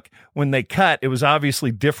look, when they cut, it was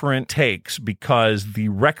obviously different takes because the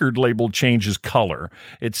record label changes color.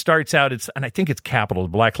 It starts out, and I think it's capital,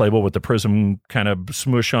 black label with the prism kind of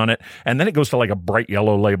smush on it, and then it goes to like a bright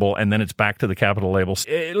yellow label, and then it's back to the capital label.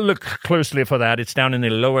 Look closely for that. It's down in the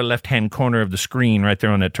lower left-hand corner of the screen right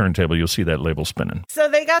there on that turntable. You'll see that label spinning. So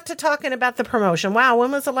they got to talking about the promotion. Wow,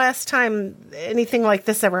 when was the last time anything like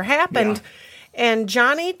this ever happened? Yeah. And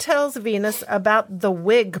Johnny tells Venus about the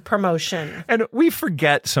wig promotion. And we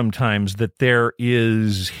forget sometimes that there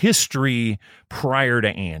is history prior to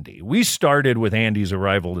Andy. We started with Andy's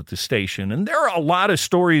arrival at the station, and there are a lot of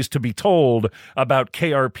stories to be told about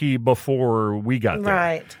KRP before we got there.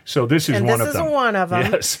 Right. So this is one of them. This is one of them.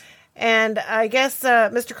 Yes. And I guess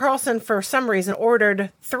Mr. Carlson, for some reason, ordered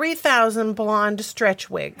 3,000 blonde stretch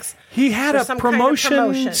wigs. He had a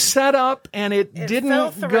promotion set up, and it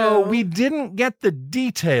didn't go. We didn't get the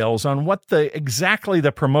details on what exactly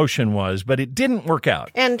the promotion was, but it didn't work out.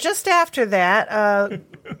 And just after that,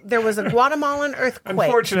 there was a Guatemalan earthquake.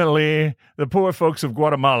 Unfortunately, the poor folks of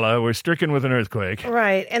Guatemala were stricken with an earthquake.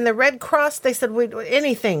 Right. And the Red Cross, they said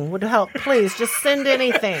anything would help. Please, just send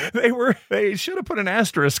anything. They should have put an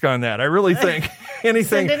asterisk on that. I really think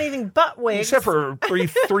anything. Send anything but wigs. Except for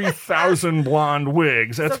 3,000 blonde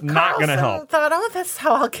wigs. That's not going to help. Thought, that's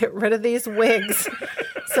how I'll get rid of these wigs.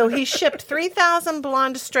 So he shipped 3,000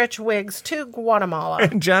 blonde stretch wigs to Guatemala.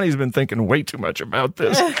 And Johnny's been thinking way too much about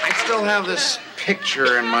this. I still have this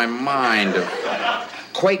picture in my mind of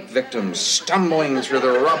quake victims stumbling through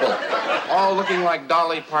the rubble, all looking like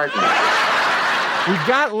Dolly Parton. We've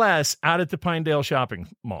got Les out at the Pinedale Shopping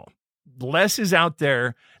Mall. Les is out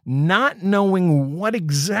there not knowing what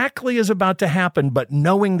exactly is about to happen, but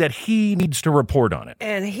knowing that he needs to report on it.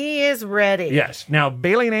 And he is ready. Yes. Now,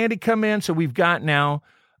 Bailey and Andy come in, so we've got now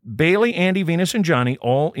Bailey, Andy, Venus, and Johnny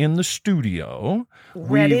all in the studio.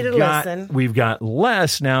 Ready to listen. We've got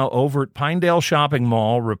Les now over at Pinedale Shopping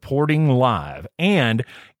Mall reporting live. And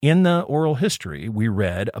in the oral history, we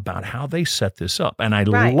read about how they set this up. And I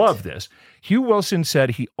love this. Hugh Wilson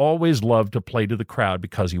said he always loved to play to the crowd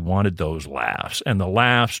because he wanted those laughs. And the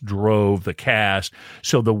laughs drove the cast.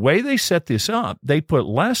 So the way they set this up, they put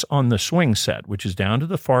Les on the swing set, which is down to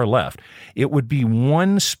the far left. It would be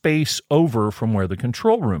one space over from where the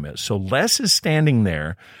control room is. So Les is standing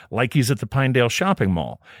there like he's at the Pinedale Shopping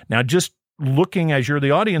Mall. Now, just looking, as you're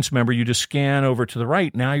the audience member, you just scan over to the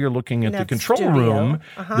right. Now you're looking at the control room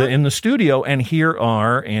in the studio, and here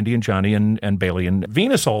are Andy and Johnny and Bailey and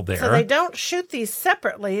Venus all there. So they don't shoot these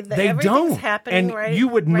separately. They Everything's don't. happening And you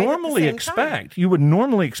would normally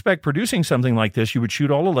expect producing something like this, you would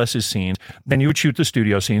shoot all of Les's scenes, then you would shoot the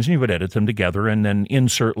studio scenes, and you would edit them together, and then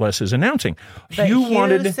insert Les's announcing. But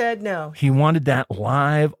Hugh said no. He wanted that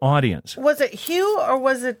live audience. Was it Hugh or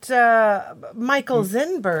was it Michael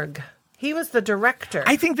Zinberg? He was the director.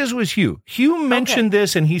 I think this was Hugh. Hugh mentioned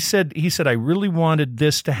this, and he said, I really wanted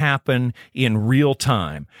this to happen in real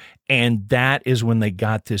time. And that is when they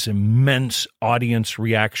got this immense audience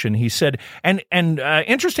reaction. He said, and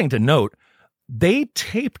interesting to note, they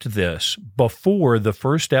taped this before the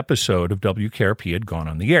first episode of WKRP had gone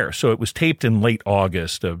on the air. So it was taped in late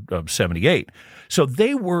August of 78. So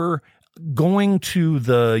they were going to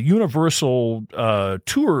the Universal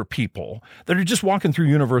tour people that are just walking through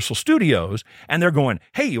Universal Studios, and they're going,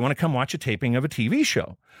 hey, you want to come watch a taping of a TV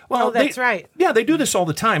show? Well, that's right. Yeah, they do this all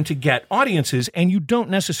the time to get audiences, and you don't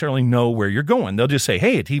necessarily know where you're going. They'll just say,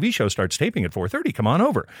 hey, a TV show starts taping at 4:30. Come on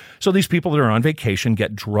over. So these people that are on vacation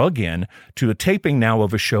get drug in to a taping now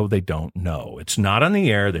of a show they don't know. It's not on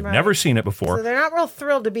the air. They've never seen it before. So they're not real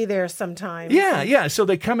thrilled to be there sometimes. Yeah. So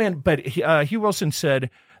they come in, but Hugh Wilson said,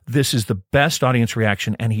 this is the best audience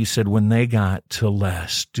reaction. And he said when they got to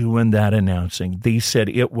Les doing that announcing, they said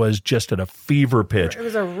it was just at a fever pitch. It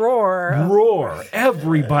was a roar. Roar.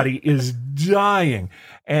 Everybody is dying.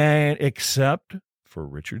 And except for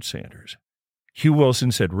Richard Sanders. Hugh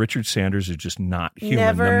Wilson said Richard Sanders is just not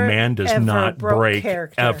human. The man does not break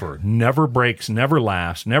ever. Never breaks, never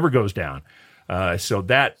laughs, never goes down. So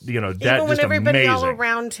that, that even just when everybody amazing. all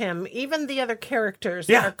around him, even the other characters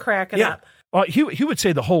are cracking up. He would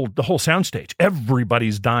say the whole soundstage,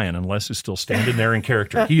 everybody's dying unless he's still standing there in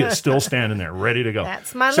character. He is still standing there, ready to go.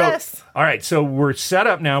 That's my list. All right, so we're set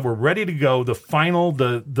up now. We're ready to go. The final,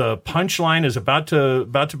 the punchline is about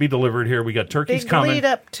to be delivered here. We got turkeys coming. Lead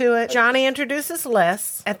up to it. Johnny introduces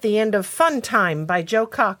Les at the end of Fun Time by Joe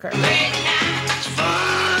Cocker.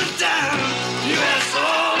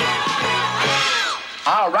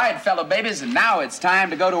 All right, fellow babies, and now it's time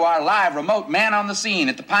to go to our live remote man on the scene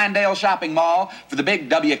at the Pinedale Shopping Mall for the big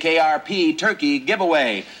WKRP turkey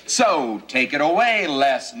giveaway. So take it away,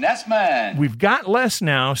 Les Nessman. We've got Les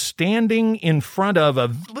now standing in front of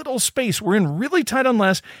a little space. We're in really tight on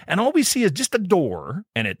Les, and all we see is just a door,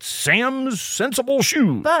 and it's Sam's Sensible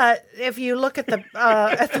Shoes. But if you look at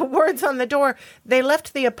the words on the door, they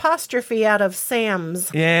left the apostrophe out of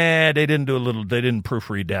Sam's. Yeah, they didn't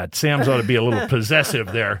proofread that. Sam's ought to be a little possessive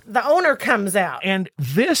there. The owner comes out. And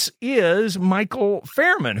this is Michael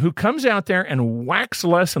Fairman, who comes out there and whacks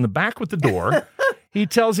Les in the back with the door. He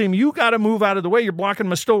tells him, you got to move out of the way. You're blocking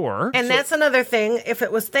my store. And that's another thing. If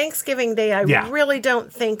it was Thanksgiving Day, I really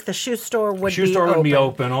don't think the shoe store would be open. The shoe store wouldn't be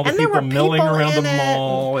open. All the people milling around the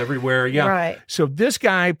mall everywhere. Yeah. Right. So this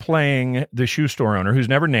guy playing the shoe store owner, who's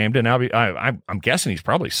never named, and I'm guessing he's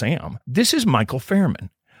probably Sam. This is Michael Fairman.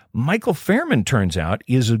 Michael Fairman, turns out,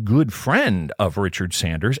 is a good friend of Richard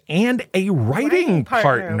Sanders and a writing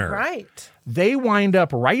partner. Right. They wind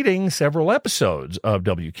up writing several episodes of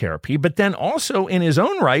WKRP, but then also in his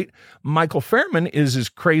own right, Michael Fairman is as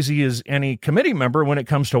crazy as any committee member when it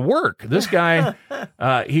comes to work. This guy,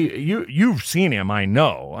 you've seen him, I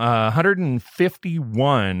know.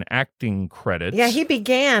 151 acting credits. Yeah, he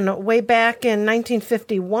began way back in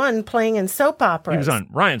 1951 playing in soap operas. He was on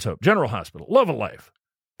Ryan's Hope, General Hospital, Love of Life.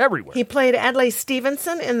 Everywhere. He played Adlai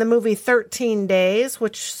Stevenson in the movie 13 Days,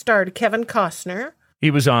 which starred Kevin Costner. He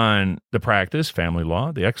was on The Practice, Family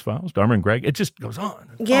Law, The X-Files, Dharma and Greg. It just goes on.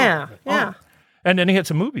 Yeah. And then he had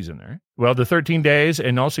some movies in there. Well, The 13 Days,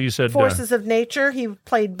 and also you said... Forces of Nature. He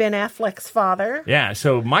played Ben Affleck's father. Yeah,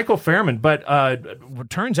 so Michael Fairman, but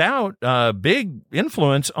turns out big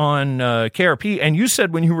influence on KRP. And you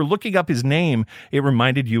said when you were looking up his name, it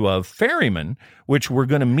reminded you of Ferryman, which we're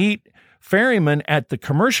going to meet Ferryman at the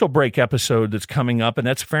commercial break episode that's coming up, and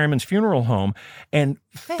that's Ferryman's funeral home. And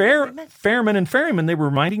Ferryman and Ferryman, they were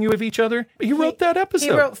reminding you of each other. He wrote that episode.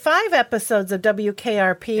 He wrote 5 episodes of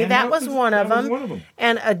WKRP. That was one of them.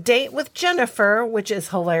 And A Date with Jennifer, which is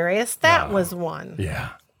hilarious. That was one. Yeah.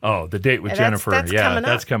 Oh, The Date with Jennifer.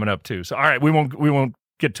 That's coming up too. So all right, we won't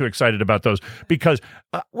get too excited about those because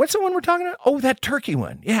what's the one we're talking about? Oh, that turkey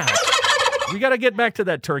one. Yeah. We got to get back to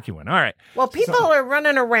that turkey one. All right. Well, people are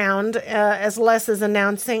running around as Les is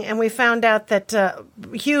announcing, and we found out that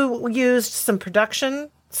Hugh used some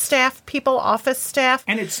production staff people, office staff,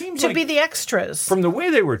 and it seems to like be the extras. From the way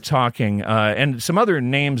they were talking, and some other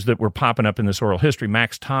names that were popping up in this oral history,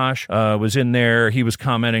 Max Tosh was in there. He was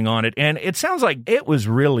commenting on it, and it sounds like it was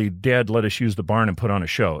really dead. Let us use the barn and put on a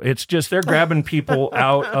show. It's just they're grabbing people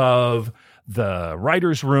out of the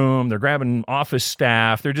writer's room. They're grabbing office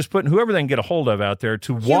staff. They're just putting whoever they can get a hold of out there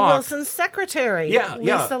to Hugh walk. Wilson's secretary,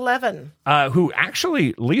 Lisa Levin. Who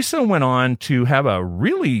actually, Lisa went on to have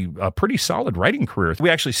a pretty solid writing career. We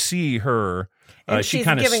actually see her. And she she's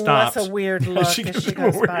kind of giving stops. Les a weird look she as gives she him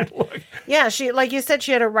a goes by. weird look. Yeah, she, like you said,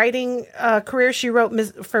 she had a writing career. She wrote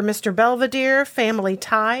for Mr. Belvedere, Family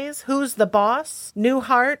Ties, Who's the Boss,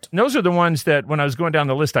 Newhart. And those are the ones that, when I was going down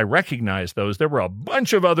the list, I recognized those. There were a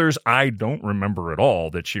bunch of others I don't remember at all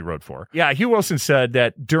that she wrote for. Yeah, Hugh Wilson said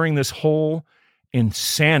that during this whole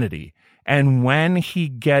insanity, and when he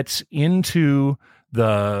gets into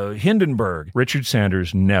the Hindenburg, Richard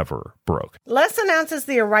Sanders never broke. Les announces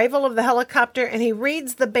the arrival of the helicopter, and he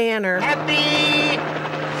reads the banner. Happy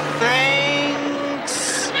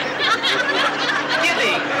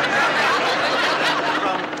Thanksgiving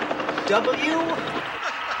from W.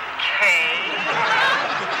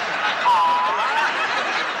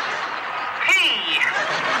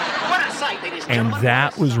 What a sight, ladies and And gentlemen.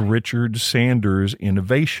 that was Richard Sanders'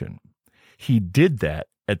 innovation. He did that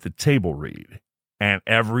at the table read, and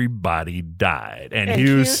everybody died. And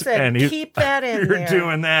Hugh said, keep that in You're there.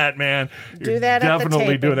 doing that, man. Do You're that at the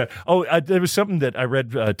definitely table. doing that. Oh, there was something that I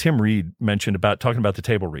read Tim Reed mentioned about talking about the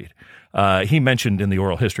table read. He mentioned in the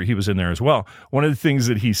oral history, he was in there as well. One of the things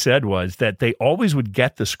that he said was that they always would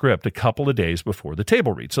get the script a couple of days before the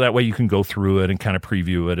table read. So that way you can go through it and kind of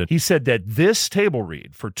preview it. And he said that this table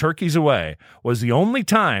read for Turkeys Away was the only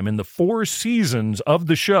time in the 4 seasons of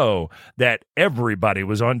the show that everybody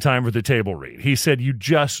was on time for the table read. He said you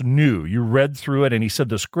just knew. You read through it, and he said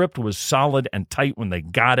the script was solid and tight when they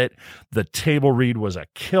got it. The table read was a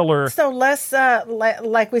killer. So Les,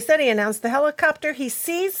 like we said, he announced the helicopter. He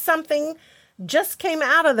sees something just came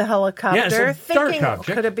out of the helicopter, Yeah, it's a dark thinking,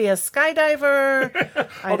 object. could it be a skydiver?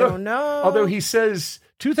 I don't know. Although he says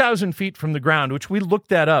 2,000 feet from the ground, which we looked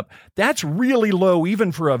that up, that's really low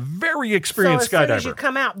even for a very experienced so as skydiver. soon as you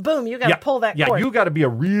come out, boom, you got to pull that cord. Yeah, you got to be a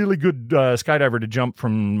really good skydiver to jump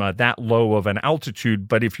from that low of an altitude.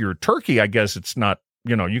 But if you're a turkey, I guess it's not,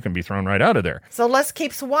 you can be thrown right out of there. So Les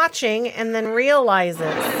keeps watching and then realizes.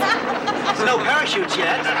 There's no parachutes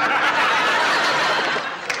yet.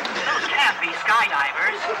 Can't be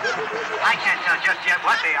skydivers. I can't tell just yet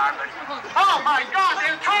what they are, but oh my God,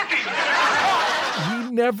 they're turkeys!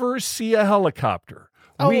 We never see a helicopter.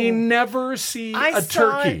 We never see a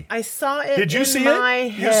turkey. I saw it. Did you in see my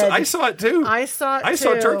it? Head. I saw it too. I saw it. I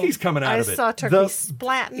saw turkeys coming out of it. I saw turkeys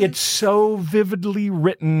splatting. It's so vividly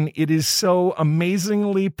written. It is so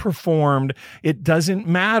amazingly performed. It doesn't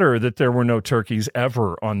matter that there were no turkeys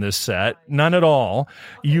ever on this set. None at all.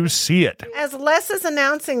 You see it. As Les is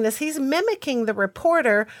announcing this, he's mimicking the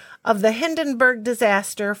reporter of the Hindenburg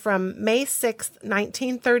disaster from May 6th,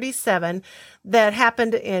 1937, that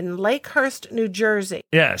happened in Lakehurst, New Jersey.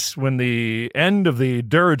 Yes, when the end of the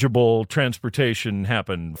dirigible transportation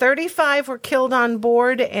happened. 35 were killed on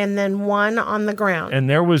board and then 1 on the ground. And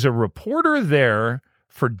there was a reporter there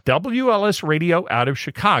for WLS Radio out of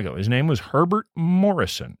Chicago. His name was Herbert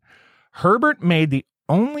Morrison. Herbert made the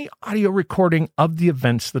only audio recording of the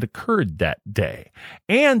events that occurred that day.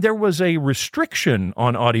 And there was a restriction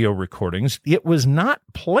on audio recordings. It was not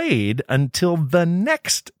played until the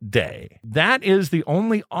next day. That is the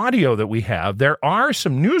only audio that we have. There are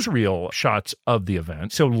some newsreel shots of the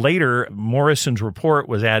event. So later, Morrison's report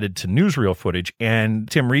was added to newsreel footage.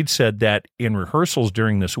 And Tim Reed said that in rehearsals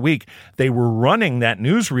during this week, they were running that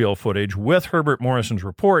newsreel footage with Herbert Morrison's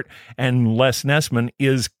report, and Les Nessman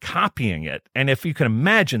is copying it. And if you can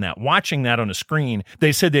imagine that, watching that on a screen,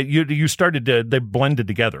 they said that they blended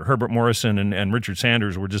together. Herbert Morrison and Richard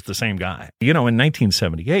Sanders were just the same guy. In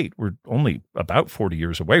 1978, we're only about 40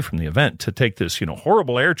 years away from the event, to take this,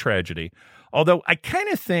 horrible air tragedy. Although I kind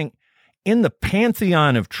of think in the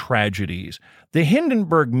pantheon of tragedies, the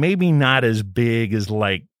Hindenburg maybe not as big as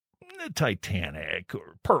like the Titanic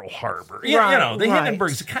or Pearl Harbor. The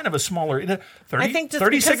Hindenburg's kind of a smaller. I think just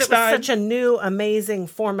 36 because it was died. such a new, amazing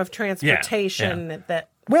form of transportation that.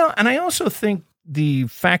 Well, and I also think the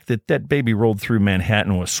fact that that baby rolled through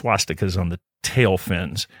Manhattan with swastikas on the tail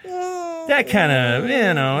fins, that kind of,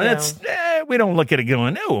 that's, we don't look at it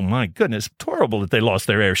going, oh my goodness, it's horrible that they lost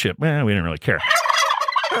their airship. We didn't really care.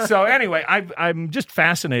 So anyway, I'm just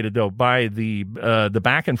fascinated though by the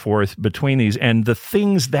back and forth between these and the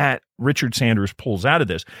things that Richard Sanders pulls out of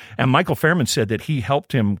this. And Michael Fairman said that he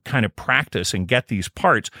helped him kind of practice and get these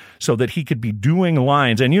parts so that he could be doing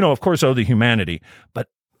lines. And, of course, the humanity. But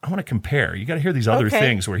I want to compare. You got to hear these other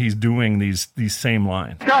things where he's doing these same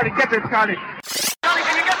lines. Charlie, get this, Charlie. Charlie,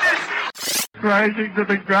 can you get this? Crashing to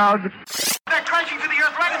the ground. They're crashing to the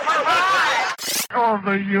earth right in front of our eyes. Oh,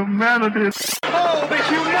 the humanity. Oh, the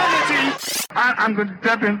humanity. I'm going to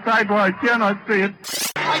step inside where I cannot see it.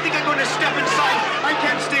 I think I'm going to step inside. I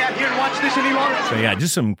can't stay out here and watch this any longer. So, yeah,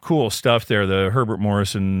 just some cool stuff there. The Herbert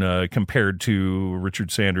Morrison compared to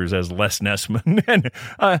Richard Sanders as Les Nessman. And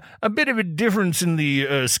a bit of a difference in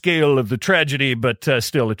the scale of the tragedy, but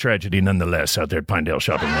still a tragedy nonetheless out there at Pinedale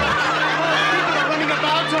Shopping Mall. People are running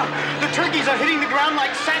about. The turkeys are hitting the ground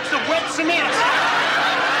like sacks of wet cement. Folks,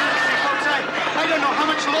 I don't know how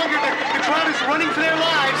much longer the crowd is running for their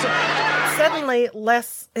lives. Suddenly,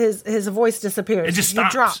 his voice disappears. It just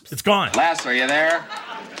stops. He drops. It's gone. Les, are you there?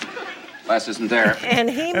 Les isn't there. And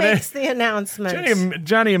he makes the announcement.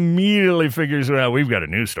 Johnny immediately figures, well, we've got a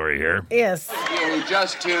news story here. Yes. You who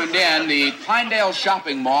just tuned in, the Pinedale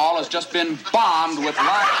Shopping Mall has just been bombed with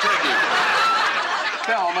live turkey.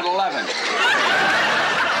 Film at 11.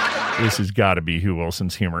 This has got to be Hugh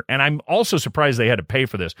Wilson's humor. And I'm also surprised they had to pay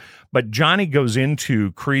for this. But Johnny goes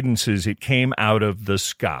into Creedence's It Came Out of the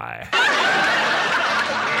Sky.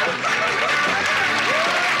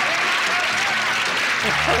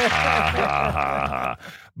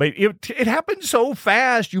 But it happened so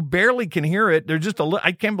fast, you barely can hear it. There's just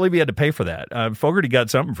I can't believe he had to pay for that. Fogerty got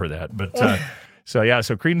something for that. But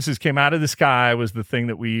so Creedence's Came Out of the Sky was the thing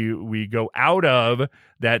that we go out of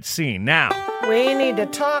that scene. Now we need to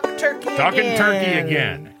talk turkey turkey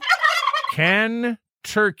again. Can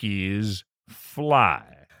turkeys fly?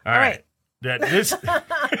 All right. This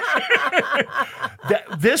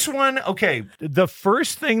one, okay, the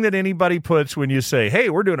first thing that anybody puts when you say, hey,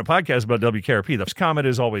 we're doing a podcast about WKRP, the comment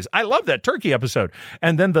is always, I love that turkey episode.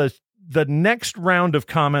 And then the next round of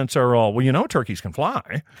comments are all, well, turkeys can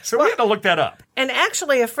fly. So we had to look that up. And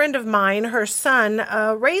actually, a friend of mine, her son,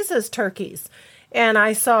 raises turkeys. And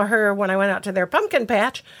I saw her when I went out to their pumpkin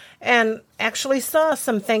patch and actually saw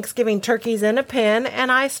some Thanksgiving turkeys in a pen,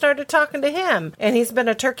 and I started talking to him. And he's been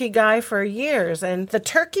a turkey guy for years. And the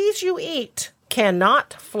turkeys you eat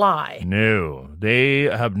cannot fly. No, they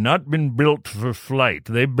have not been built for flight.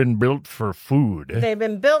 They've been built for food. They've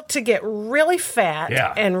been built to get really fat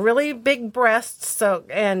and really big breasts. So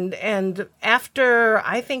and after,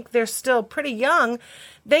 I think they're still pretty young,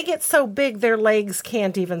 they get so big their legs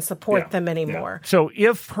can't even support them anymore. Yeah. So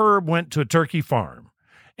if Herb went to a turkey farm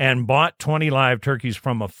and bought 20 live turkeys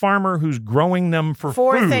from a farmer who's growing them for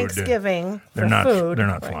food. Thanksgiving, they're not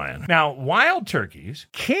flying. Now, wild turkeys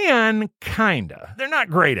can they're not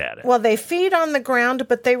great at it. Well, they feed on the ground,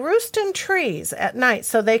 but they roost in trees at night,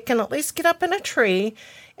 so they can at least get up in a tree,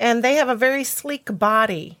 and they have a very sleek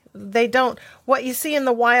body. They don't. What you see in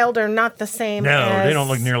the wild are not the same. No, they don't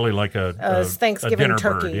look nearly like a Thanksgiving a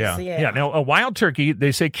turkeys. Bird. Yeah. Now, a wild turkey,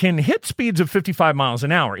 they say, can hit speeds of 55 miles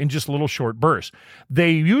an hour in just little short bursts.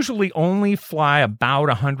 They usually only fly about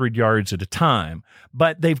 100 yards at a time,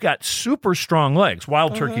 but they've got super strong legs.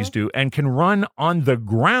 Wild turkeys do, and can run on the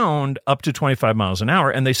ground up to 25 miles an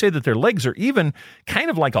hour. And they say that their legs are even kind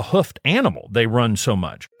of like a hoofed animal. They run so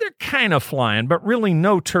much. They're kind of flying, but really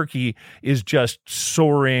no turkey is just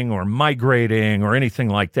soaring or migrating or anything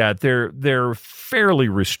like that. They're fairly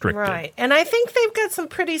restricted. Right. And I think they've got some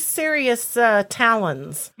pretty serious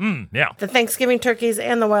talons. Yeah. The Thanksgiving turkeys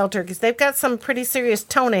and the wild turkeys. They've got some pretty serious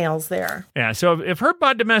toenails there. Yeah. So if Herb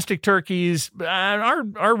bought domestic turkeys,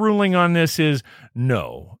 our ruling on this is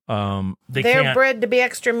no. They're bred to be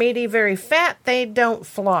extra meaty, very fat. They don't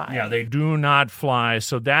fly. Yeah, they do not fly.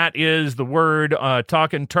 So that is the word,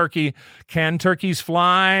 talking turkey. Can turkeys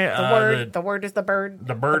fly? The word is the bird.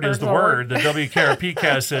 The bird is the word. The WKRP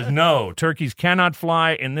cast says no, turkeys cannot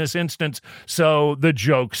fly in this instance, so the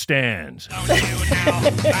joke stands. Everybody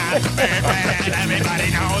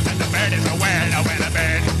knows that the bird is a word.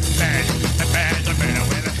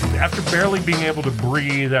 After barely being able to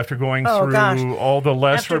breathe, after going through all the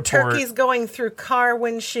Les report. Turkeys going through car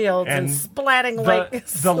windshields and splatting like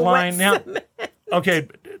the line now. Okay,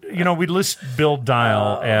 we list Bill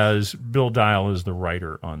Dial as the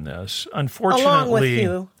writer on this. Unfortunately, along with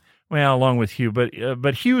Hugh. Well, along with Hugh,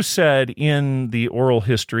 but Hugh said in the oral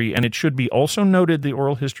history, and it should be also noted the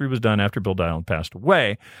oral history was done after Bill Dial passed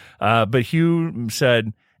away. But Hugh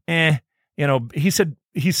said,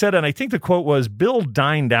 he said, and I think the quote was, Bill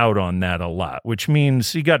dined out on that a lot, which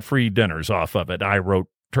means he got free dinners off of it. I wrote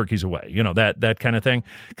turkeys away, that kind of thing.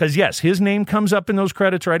 Because, yes, his name comes up in those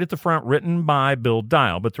credits right at the front, written by Bill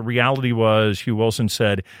Dial. But the reality was Hugh Wilson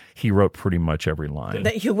said he wrote pretty much every line.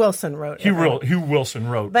 That Hugh Wilson wrote. Hugh Wilson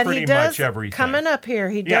wrote but pretty he does, much everything. Coming up here,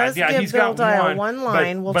 he does give Bill Dial one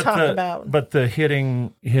line we'll talk about. But the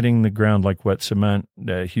hitting the ground like wet cement,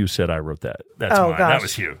 Hugh said, I wrote that. That's mine.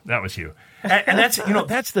 Gosh. That was Hugh. And that's,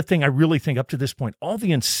 that's the thing I really think up to this point, all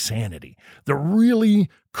the insanity, the really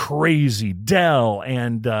crazy Dell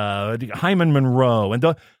and Hyman Monroe,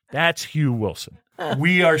 and that's Hugh Wilson.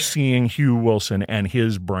 We are seeing Hugh Wilson and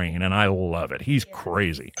his brain, and I love it. He's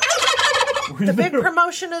crazy. The big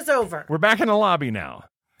promotion is over. We're back in the lobby now.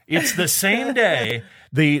 It's the same day.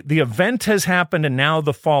 The event has happened, and now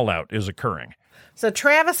the fallout is occurring. So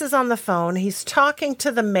Travis is on the phone. He's talking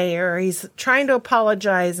to the mayor. He's trying to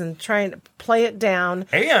apologize and trying to play it down.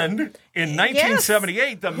 And in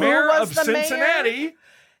 1978, the mayor of Cincinnati, mayor?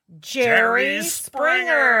 Jerry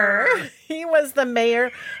Springer. He was the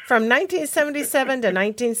mayor from 1977 to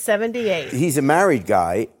 1978. He's a married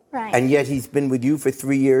guy, right? And yet he's been with you for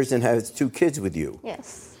 3 years and has 2 kids with you.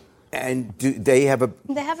 Yes. And do they have a?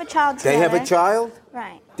 They have a child together. They have a child?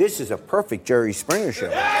 Right. This is a perfect Jerry Springer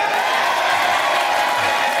show.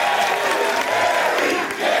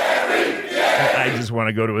 I just want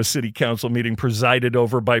to go to a city council meeting presided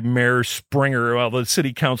over by Mayor Springer while the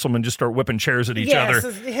city councilmen just start whipping chairs at each other.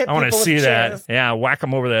 I want to see that. Yeah, whack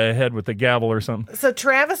them over the head with the gavel or something. So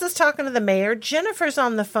Travis is talking to the mayor. Jennifer's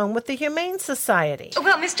on the phone with the Humane Society.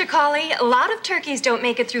 Well, Mr. Colley, a lot of turkeys don't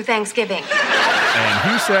make it through Thanksgiving.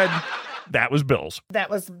 And he said that was Bill's.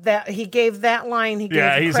 He gave that line. He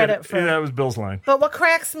gave credit for. Yeah, that was Bill's line. But what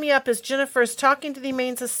cracks me up is Jennifer's talking to the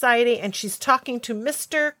Humane Society, and she's talking to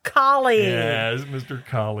Mr. Colley. Yeah, it's Mr.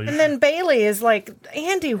 Colley. And then Bailey is like,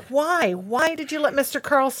 Andy, why? Why did you let Mr.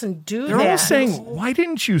 Carlson do that? They're all saying, why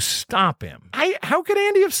didn't you stop him? How could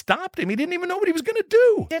Andy have stopped him? He didn't even know what he was going to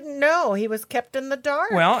do. Didn't know. He was kept in the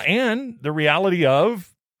dark. Well, and the reality of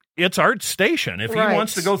it's Art's station. If he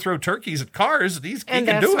wants to go throw turkeys at cars, he can do it. And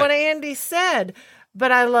that's what Andy said.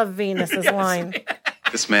 But I love Venus's line.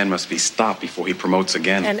 This man must be stopped before he promotes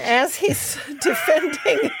again. And as he's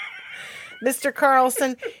defending Mr.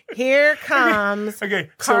 Carlson, here comes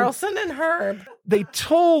Carlson and Herb. They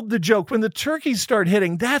told the joke when the turkeys start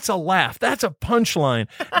hitting. That's a laugh. That's a punchline.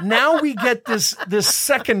 Now we get this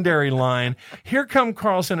secondary line. Here come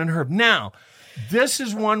Carlson and Herb. Now, this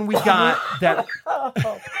is one we got that.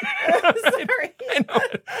 Sorry.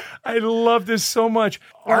 I love this so much.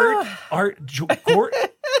 Gordon,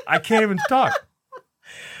 I can't even talk.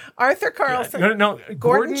 Arthur Carlson.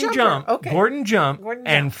 Gordon Jump. Okay. Gordon Jump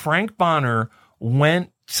and Frank Bonner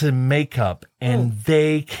went to makeup and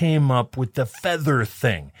they came up with the feather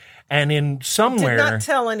thing. And did not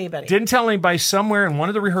tell anybody. Didn't tell anybody. Somewhere in one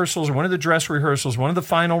of the rehearsals, or one of the dress rehearsals, one of the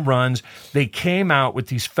final runs, they came out with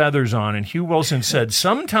these feathers on. And Hugh Wilson said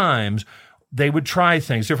sometimes they would try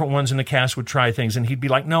things. Different ones in the cast would try things. And he'd be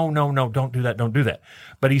like, no, don't do that. Don't do that.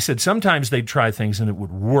 But he said sometimes they'd try things and it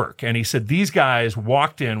would work. And he said these guys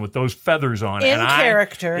walked in with those feathers on. In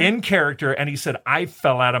character. And he said, I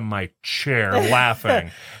fell out of my chair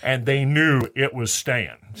laughing. And they knew it was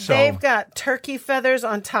staying. So they've got turkey feathers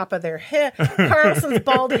on top of their head. Carlson's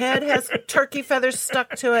bald head has turkey feathers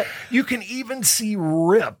stuck to it. You can even see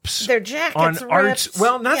rips. Their jackets on ripped. Art's.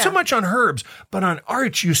 Well, not so much on Herb's, but on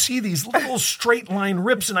Art's, you see these little straight line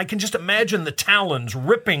rips, and I can just imagine the talons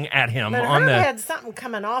ripping at him. But on Herb the. had something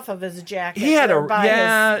coming off of his jacket. He had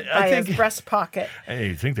his breast pocket.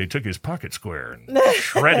 I think they took his pocket square and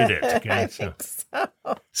shredded it. Okay, I think so.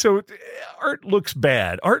 So Art looks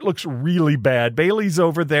bad. Art looks really bad. Bailey's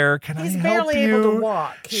over there. Can I help you? He's barely able to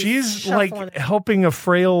walk. She's like helping a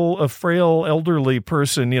frail elderly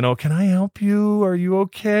person. Can I help you? Are you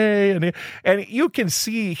okay? And you can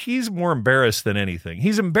see he's more embarrassed than anything.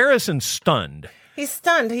 He's embarrassed and stunned. He's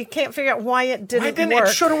stunned. He can't figure out why it didn't work.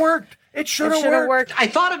 It should have worked. It should have worked. I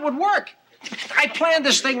thought it would work. I planned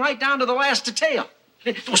this thing right down to the last detail.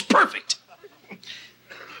 It was perfect.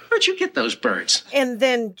 Where'd you get those birds? And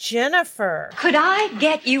then Jennifer. Could I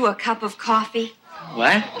get you a cup of coffee?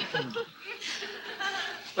 What?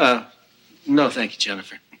 No, thank you,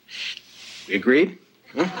 Jennifer. We agreed?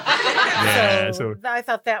 Huh? Yeah, so I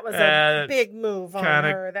thought that was a big move on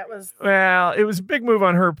her. Well, it was a big move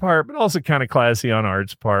on her part, but also kind of classy on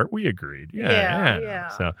Art's part. We agreed. Yeah.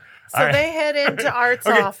 So they head into Art's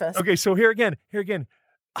office. Okay, so here again,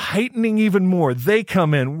 heightening even more. They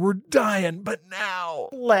come in. We're dying, but now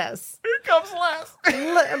Les. Here comes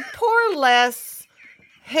Les. Poor Les.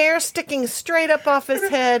 Hair sticking straight up off his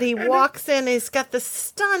head. He walks in. He's got the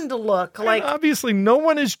stunned look. Like obviously, no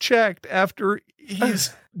one is checked after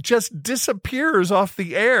he's just disappears off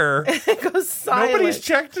the air. It goes silent. Nobody's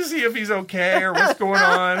checked to see if he's okay or what's going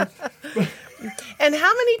on. And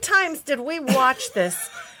how many times did we watch this?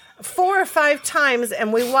 4 or 5 times,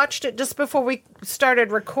 and we watched it just before we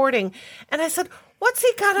started recording. And I said, what's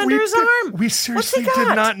he got under his arm? We seriously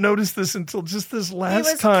did not notice this until just this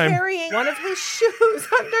last time. He was carrying one of his shoes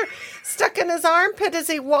stuck in his armpit as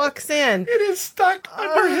he walks in. It is stuck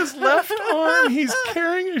under his left arm. He's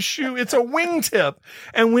carrying a shoe. It's a wingtip.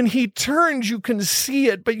 And when he turns, you can see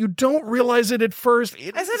it, but you don't realize it at first. I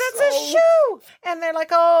said, it's a shoe. And they're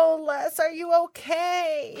like, oh, Les, are you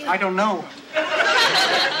okay? I don't know.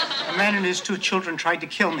 A man and his 2 children tried to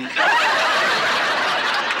kill me.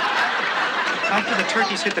 After the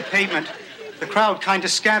turkeys hit the pavement, the crowd kind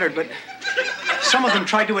of scattered, but some of them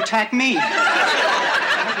tried to attack me. I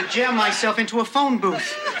had to jam myself into a phone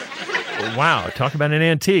booth. Wow, talk about an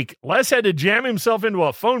antique. Les had to jam himself into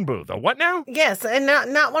a phone booth. A what now? Yes, and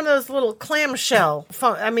not one of those little clamshell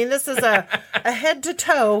phone. I mean, this is a head to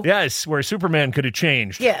toe. Yes, where Superman could have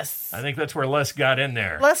changed. Yes. I think that's where Les got in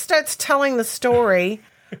there. Les starts telling the story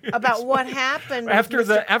about what happened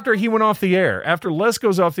after he went off the air. After Les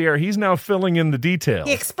goes off the air, he's now filling in the details.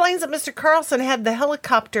 He explains that Mr. Carlson had the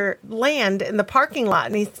helicopter land in the parking lot,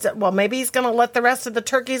 and he said, well, maybe he's going to let the rest of the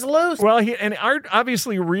turkeys loose. Well, Art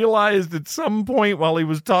obviously realized at some point while he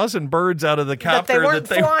was tossing birds out of the copter that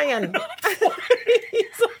they weren't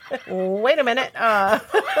flying. Wait a minute.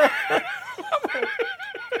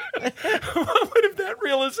 What would have that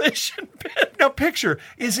realization been? Now picture,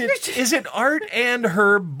 is it Art and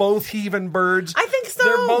Herb both heaving birds? I think so.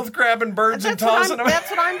 They're both grabbing birds and tossing them.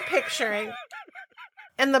 That's what I'm picturing.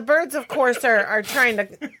 And the birds, of course, are trying to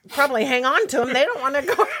probably hang on to them. They don't want to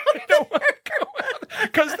go out.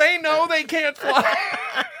 Because they know they can't fly.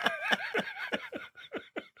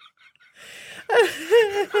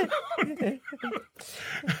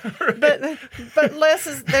 but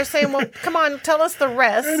Les they're saying, well, come on, tell us the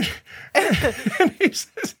rest. And he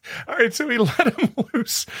says, all right, so he let him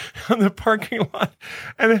loose on the parking lot,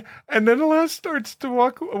 and then Les starts to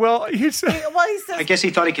walk. Well, he says, I guess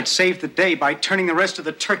he thought he could save the day by turning the rest of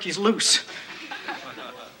the turkeys loose.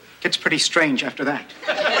 Gets pretty strange after that.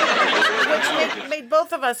 Which made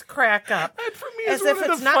both of us crack up. That for me as is if one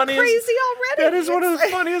of it's the not funniest, crazy already. That is one of the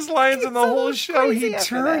funniest lines in the whole show. He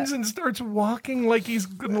turns that. and starts walking like he's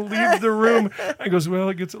going to leave the room. I goes, well,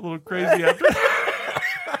 it gets a little crazy after that.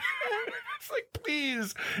 It's like,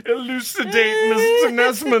 please elucidate, Mr.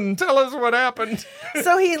 Nessman. Tell us what happened.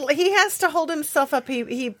 So he has to hold himself up.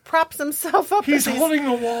 He props himself up. He's holding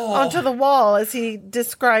the wall. Onto the wall as he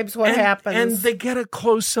describes what happens. And they get a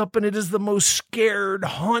close-up, and it is the most scared,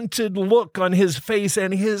 haunted look on his face,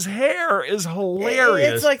 and his hair is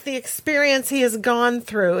hilarious. It's like the experience he has gone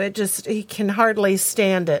through. He can hardly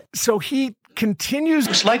stand it. So he continues.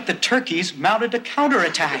 It's like the turkeys mounted a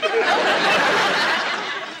counterattack.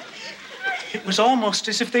 It was almost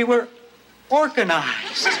as if they were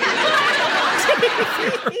organized.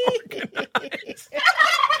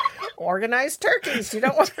 Organized turkeys. You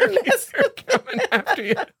don't want to miss them coming after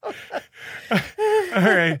you. All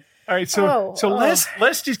right. So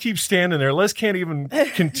Les just keeps standing there. Les can't even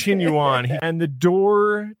continue on. And the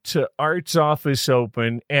door to Art's office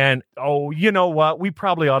open. And you know what? We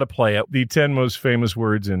probably ought to play it. The 10 most famous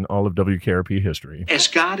words in all of WKRP history. As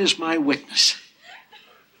God is my witness,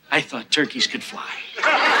 I thought turkeys could fly.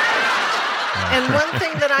 And one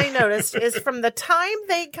thing that I noticed is from the time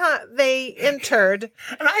they entered,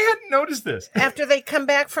 and I hadn't noticed this, after they come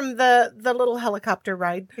back from the little helicopter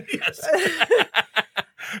ride. Yes.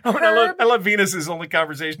 I love Venus's only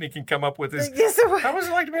conversation he can come up with is, how was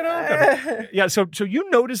it like to be an helicopter? Yeah, so you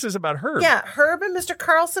notice this about Herb. Yeah, Herb and Mr.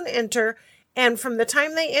 Carlson enter, and from the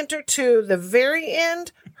time they enter to the very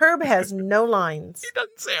end, Herb has no lines. He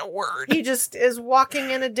doesn't say a word. He just is walking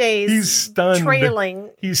in a daze. He's stunned. Trailing.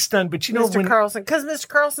 He's stunned. But Mr. Carlson, because Mr.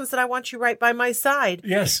 Carlson said, I want you right by my side.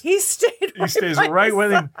 Yes. He stays right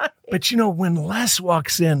with him. But when Les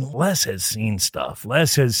walks in, Les has seen stuff.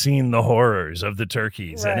 Les has seen the horrors of the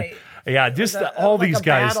turkeys. Right. And all these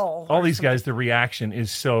guys, the reaction is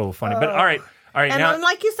so funny. But all right. And now,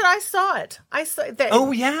 like you said, I saw it.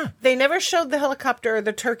 They never showed the helicopter or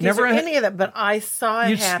the turkeys or any of that, but I saw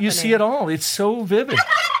it happening. You see it all. It's so vivid.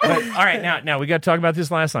 But, all right, now we got to talk about this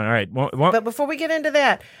last line. All right. But before we get into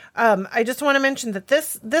that, I just want to mention that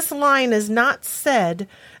this line is not said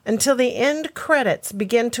until the end credits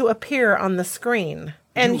begin to appear on the screen.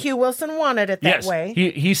 And Hugh Wilson wanted it that way.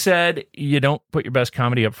 He said, you don't put your best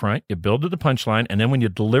comedy up front. You build to the punchline. And then when you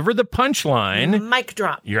deliver the punchline, mic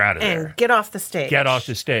drop. You're out of there. And get off the stage. Get off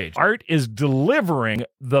the stage. Art is delivering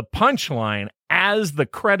the punchline as the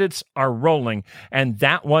credits are rolling. And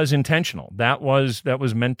that was intentional. That was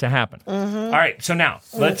meant to happen. Mm-hmm. All right. So now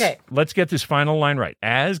let's get this final line right.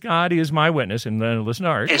 As God is my witness. And then listen to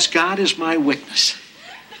Art. As God is my witness,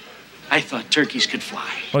 I thought turkeys could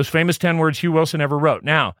fly. Most famous 10 words Hugh Wilson ever wrote.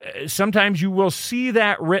 Now, sometimes you will see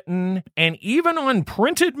that written, and even on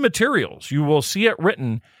printed materials, you will see it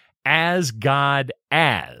written as God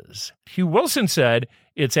as. Hugh Wilson said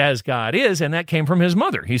it's as God is, and that came from his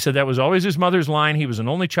mother. He said that was always his mother's line. He was an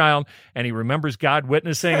only child, and he remembers God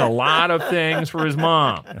witnessing a lot of things for his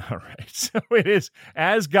mom. All right, so it is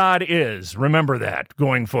as God is. Remember that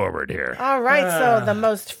going forward here. All right, so the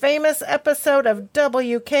most famous episode of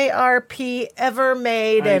WKRP ever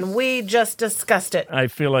made, and we just discussed it. I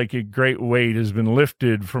feel like a great weight has been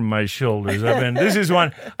lifted from my shoulders. This is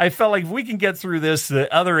one, I felt like if we can get through this,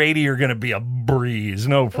 the other 80 are going to be a breeze,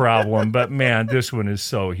 no problem. But man, this one is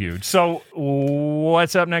so huge. So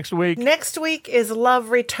what's up next week? Next week is Love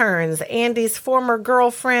Returns. Andy's former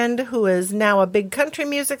girlfriend, who is now a big country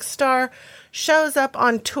music star, shows up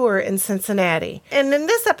on tour in Cincinnati. And in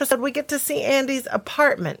this episode, we get to see Andy's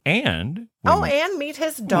apartment. And meet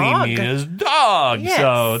his dog. We meet his dog. Yes.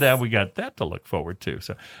 So that we got that to look forward to.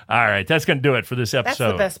 So, all right, that's going to do it for this episode.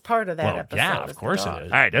 That's the best part of that episode. Yeah, of course it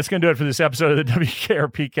is. All right, that's going to do it for this episode of the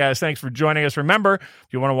WKRP Cast. Thanks for joining us. Remember, if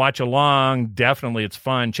you want to watch along, definitely it's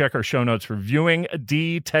fun. Check our show notes for viewing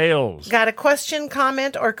details. Got a question,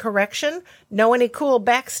 comment, or correction? Know any cool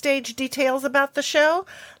backstage details about the show?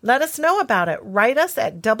 Let us know about it. Write us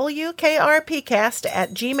at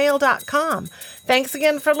WKRPcast@gmail.com. Thanks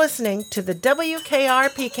again for listening to the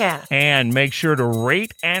WKRP Cast. And make sure to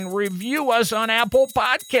rate and review us on Apple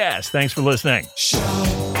Podcasts. Thanks for listening.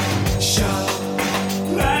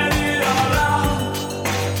 Let it all out.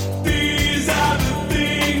 These are the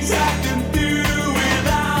things I can do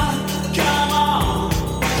without. Come on.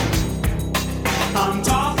 I'm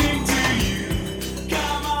talking to you.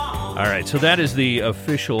 Come on. All right, so that is the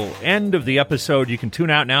official end of the episode. You can tune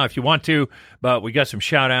out now if you want to, but we got some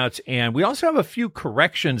shout-outs, and we also have a few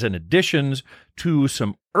corrections and additions to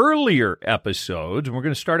some earlier episodes, and we're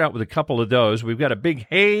going to start out with a couple of those. We've got a big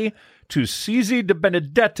hey to Cesi de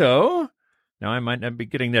Benedetto. Now, I might not be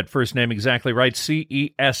getting that first name exactly right,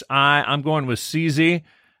 C-E-S-I. I'm going with Cesi.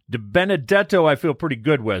 De Benedetto I feel pretty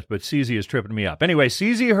good with, but Cesi is tripping me up. Anyway,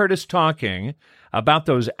 Cesi heard us talking about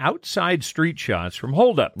those outside street shots from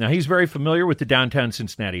Hold Up. Now, he's very familiar with the downtown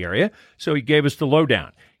Cincinnati area, so he gave us the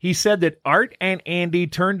lowdown. He said that Art and Andy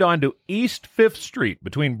turned onto East 5th Street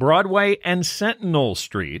between Broadway and Sentinel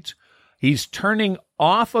Streets. He's turning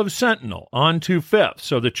off of Sentinel onto 5th.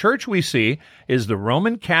 So the church we see is the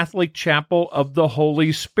Roman Catholic Chapel of the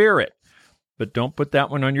Holy Spirit. But don't put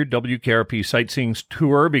that one on your WKRP sightseeing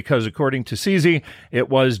tour because, according to Cesi, it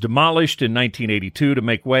was demolished in 1982 to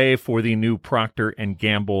make way for the new Procter &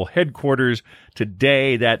 Gamble headquarters.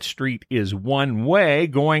 Today, that street is one way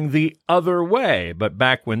going the other way. But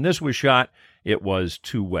back when this was shot, it was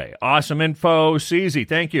two-way. Awesome info, Cesi.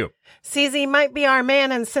 Thank you. Cesi might be our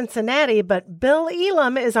man in Cincinnati, but Bill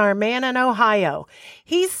Elam is our man in Ohio.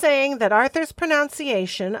 He's saying that Arthur's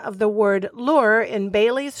pronunciation of the word lure in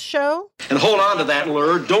Bailey's show, And hold on to that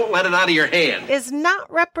lure. Don't let it out of your hand. is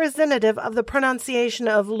not representative of the pronunciation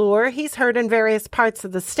of lure he's heard in various parts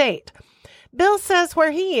of the state. Bill says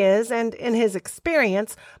where he is, and in his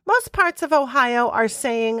experience, most parts of Ohio are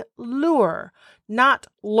saying lure, not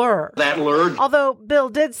lure. That lure. Although Bill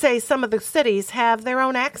did say some of the cities have their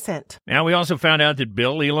own accent. Now, we also found out that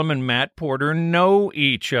Bill Elam and Matt Porter know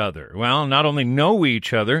each other. Well, not only know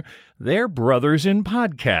each other, they're brothers in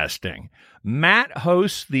podcasting. Matt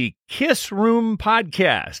hosts the Kiss Room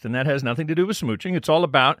podcast, and that has nothing to do with smooching. It's all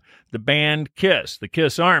about the band Kiss, the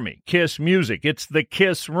Kiss Army, Kiss music. It's the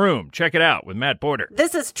Kiss Room. Check it out with Matt Porter.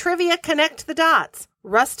 This is Trivia Connect the Dots.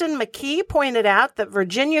 Rustin McKee pointed out that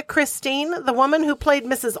Virginia Christine, the woman who played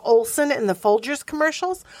Mrs. Olsen in the Folgers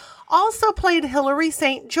commercials, also played Hillary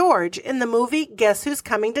St. George in the movie Guess Who's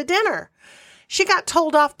Coming to Dinner. She got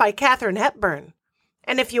told off by Katharine Hepburn.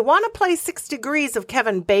 And if you want to play 6 Degrees of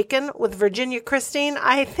Kevin Bacon with Virginia Christine,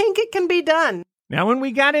 I think it can be done. Now, when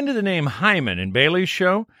we got into the name Hyman in Bailey's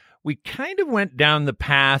show, we kind of went down the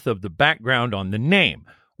path of the background on the name.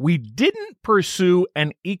 We didn't pursue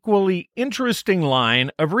an equally interesting line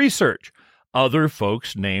of research. Other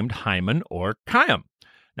folks named Hyman or Chaim.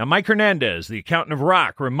 Now, Mike Hernandez, the accountant of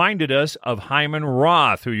rock, reminded us of Hyman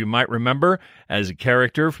Roth, who you might remember as a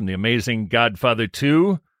character from The Amazing Godfather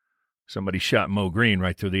 2. Somebody shot Mo Green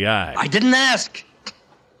right through the eye. I didn't ask.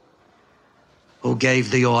 Who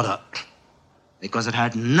gave the order? Because it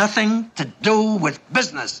had nothing to do with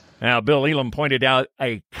business. Now, Bill Elam pointed out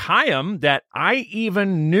a Chaim that I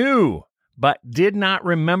even knew, but did not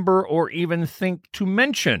remember or even think to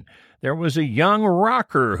mention. There was a young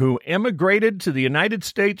rocker who immigrated to the United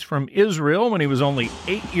States from Israel when he was only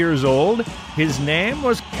 8 years old. His name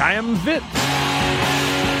was Chaim Witt.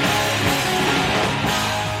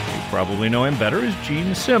 You probably know him better as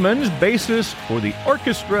Gene Simmons, bassist for the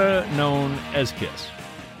orchestra known as KISS.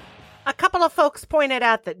 A couple of folks pointed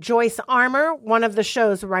out that Joyce Armour, one of the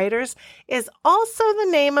show's writers, is also the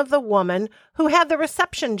name of the woman who had the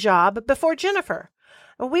reception job before Jennifer.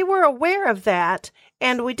 We were aware of that,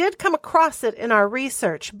 and we did come across it in our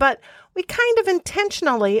research, but we kind of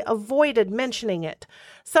intentionally avoided mentioning it.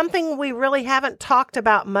 Something we really haven't talked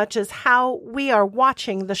about much is how we are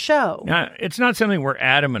watching the show. Now, it's not something we're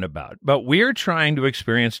adamant about, but we're trying to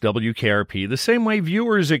experience WKRP the same way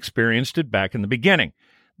viewers experienced it back in the beginning.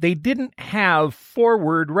 They didn't have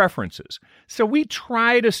forward references, so we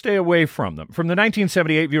try to stay away from them. From the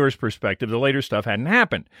 1978 viewer's perspective, the later stuff hadn't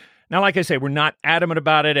happened. Now, like I say, we're not adamant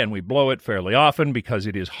about it, and we blow it fairly often because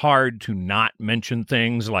it is hard to not mention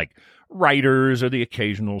things like writers or the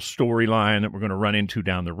occasional storyline that we're going to run into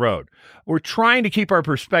down the road. We're trying to keep our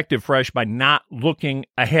perspective fresh by not looking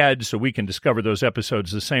ahead so we can discover those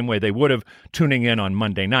episodes the same way they would have tuning in on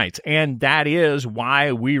Monday nights. And that is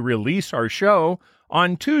why we release our show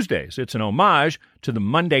on Tuesdays. It's an homage to the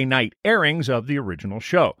Monday night airings of the original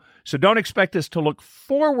show. So don't expect us to look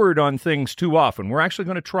forward on things too often. We're actually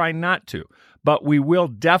going to try not to. But we will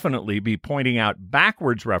definitely be pointing out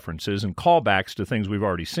backwards references and callbacks to things we've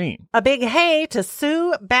already seen. A big hey to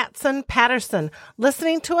Sue Batson Patterson,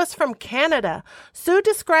 listening to us from Canada. Sue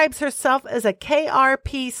describes herself as a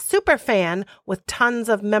KRP superfan with tons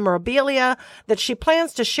of memorabilia that she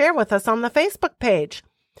plans to share with us on the Facebook page.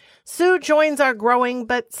 Sue joins our growing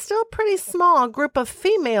but still pretty small group of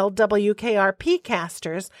female WKRP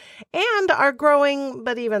casters and our growing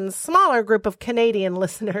but even smaller group of Canadian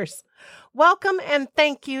listeners. Welcome and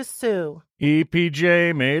thank you, Sue.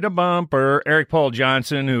 EPJ made a bumper. Eric Paul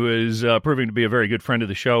Johnson, who is proving to be a very good friend of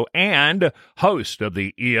the show and host of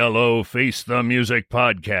the ELO Face the Music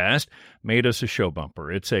podcast, made us a show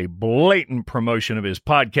bumper. It's a blatant promotion of his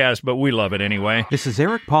podcast, but we love it anyway. This is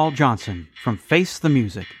Eric Paul Johnson from Face the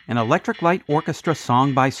Music, an Electric Light Orchestra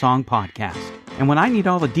song-by-song podcast. And when I need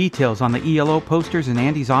all the details on the ELO posters in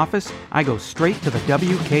Andy's office, I go straight to the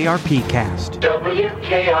WKRP cast.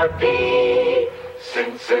 WKRP,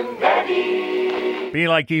 Cincinnati. Be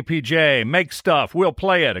like EPJ. Make stuff. We'll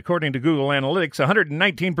play it. According to Google Analytics,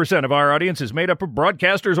 119% of our audience is made up of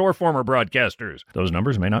broadcasters or former broadcasters. Those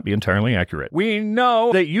numbers may not be entirely accurate. We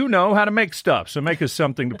know that you know how to make stuff, so make us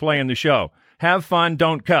something to play in the show. Have fun.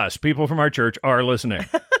 Don't cuss. People from our church are listening.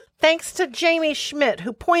 Thanks to Jamie Schmidt,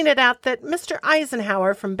 who pointed out that Mr.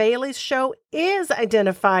 Eisenhower from Bailey's show is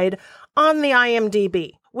identified on the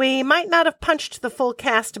IMDb. We might not have punched the full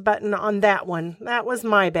cast button on that one. That was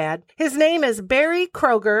my bad. His name is Barry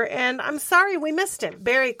Kroger, and I'm sorry we missed him.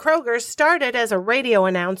 Barry Kroger started as a radio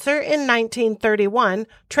announcer in 1931,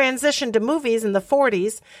 transitioned to movies in the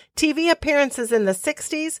 40s, TV appearances in the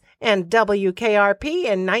 60s, and WKRP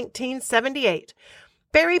in 1978.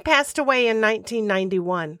 Barry passed away in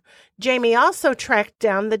 1991. Jamie also tracked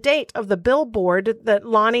down the date of the billboard that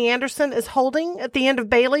Lonnie Anderson is holding at the end of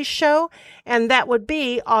Bailey's show, and that would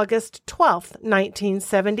be August 12th,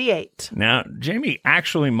 1978. Now, Jamie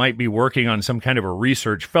actually might be working on some kind of a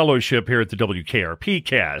research fellowship here at the WKRP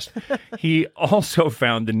cast. He also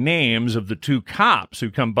found the names of the two cops who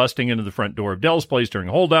come busting into the front door of Dell's place during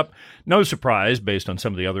a holdup. No surprise, based on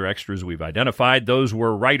some of the other extras we've identified. Those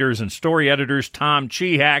were writers and story editors Tom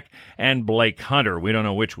Chehack and Blake Hunter. We don't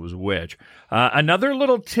know which was which. Another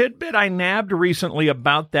little tidbit I nabbed recently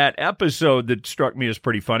about that episode that struck me as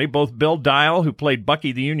pretty funny. Both Bill Dial, who played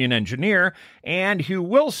Bucky the Union Engineer, and Hugh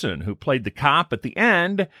Wilson, who played the cop at the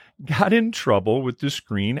end, got in trouble with the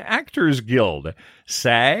Screen Actors Guild.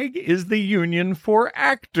 SAG is the union for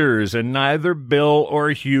actors, and neither Bill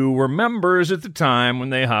or Hugh were members at the time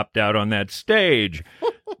when they hopped out on that stage.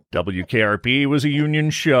 WKRP was a union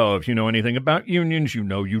show. If you know anything about unions, you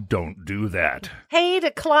know you don't do that. Hey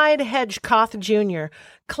to Clyde Hedgecoth Jr.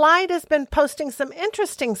 Clyde has been posting some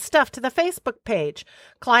interesting stuff to the Facebook page.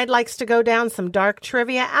 Clyde likes to go down some dark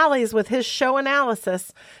trivia alleys with his show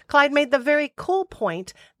analysis. Clyde made the very cool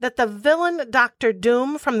point that the villain Dr.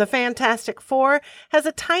 Doom from the Fantastic Four has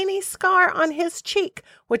a tiny scar on his cheek,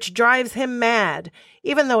 which drives him mad,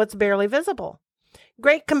 even though it's barely visible.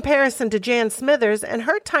 Great comparison to Jan Smithers and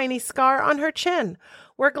her tiny scar on her chin.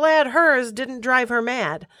 We're glad hers didn't drive her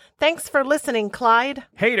mad. Thanks for listening, Clyde.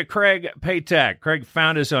 Hey to Craig Paytek. Craig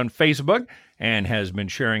found us on Facebook and has been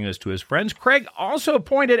sharing us to his friends. Craig also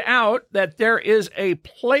pointed out that there is a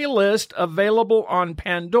playlist available on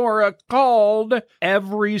Pandora called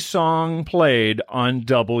Every Song Played on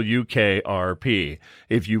WKRP.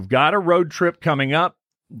 If you've got a road trip coming up,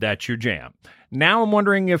 that's your jam. Now I'm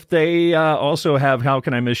wondering if they also have How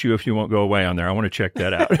Can I Miss You If You Won't Go Away on there. I want to check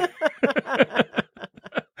that out.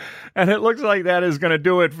 And it looks like that is going to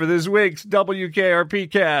do it for this week's WKRP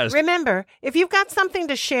cast. Remember, if you've got something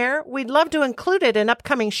to share, we'd love to include it in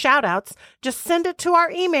upcoming shout-outs. Just send it to our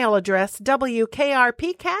email address,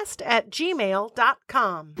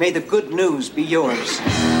 wkrpcast@gmail.com. May the good news be yours.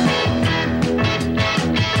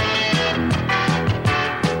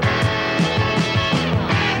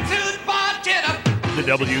 The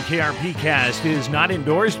WKRP cast is not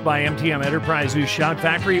endorsed by MTM Enterprises, Shout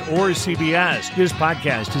Factory, or CBS. This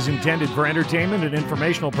podcast is intended for entertainment and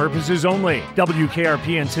informational purposes only.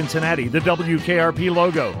 WKRP in Cincinnati, the WKRP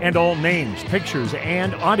logo, and all names, pictures,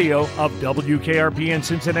 and audio of WKRP in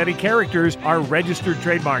Cincinnati characters are registered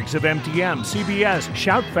trademarks of MTM, CBS,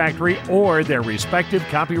 Shout Factory, or their respective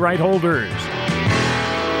copyright holders.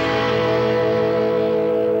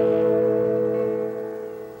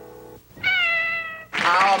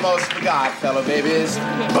 I almost forgot, fellow babies.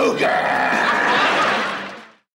 Booger!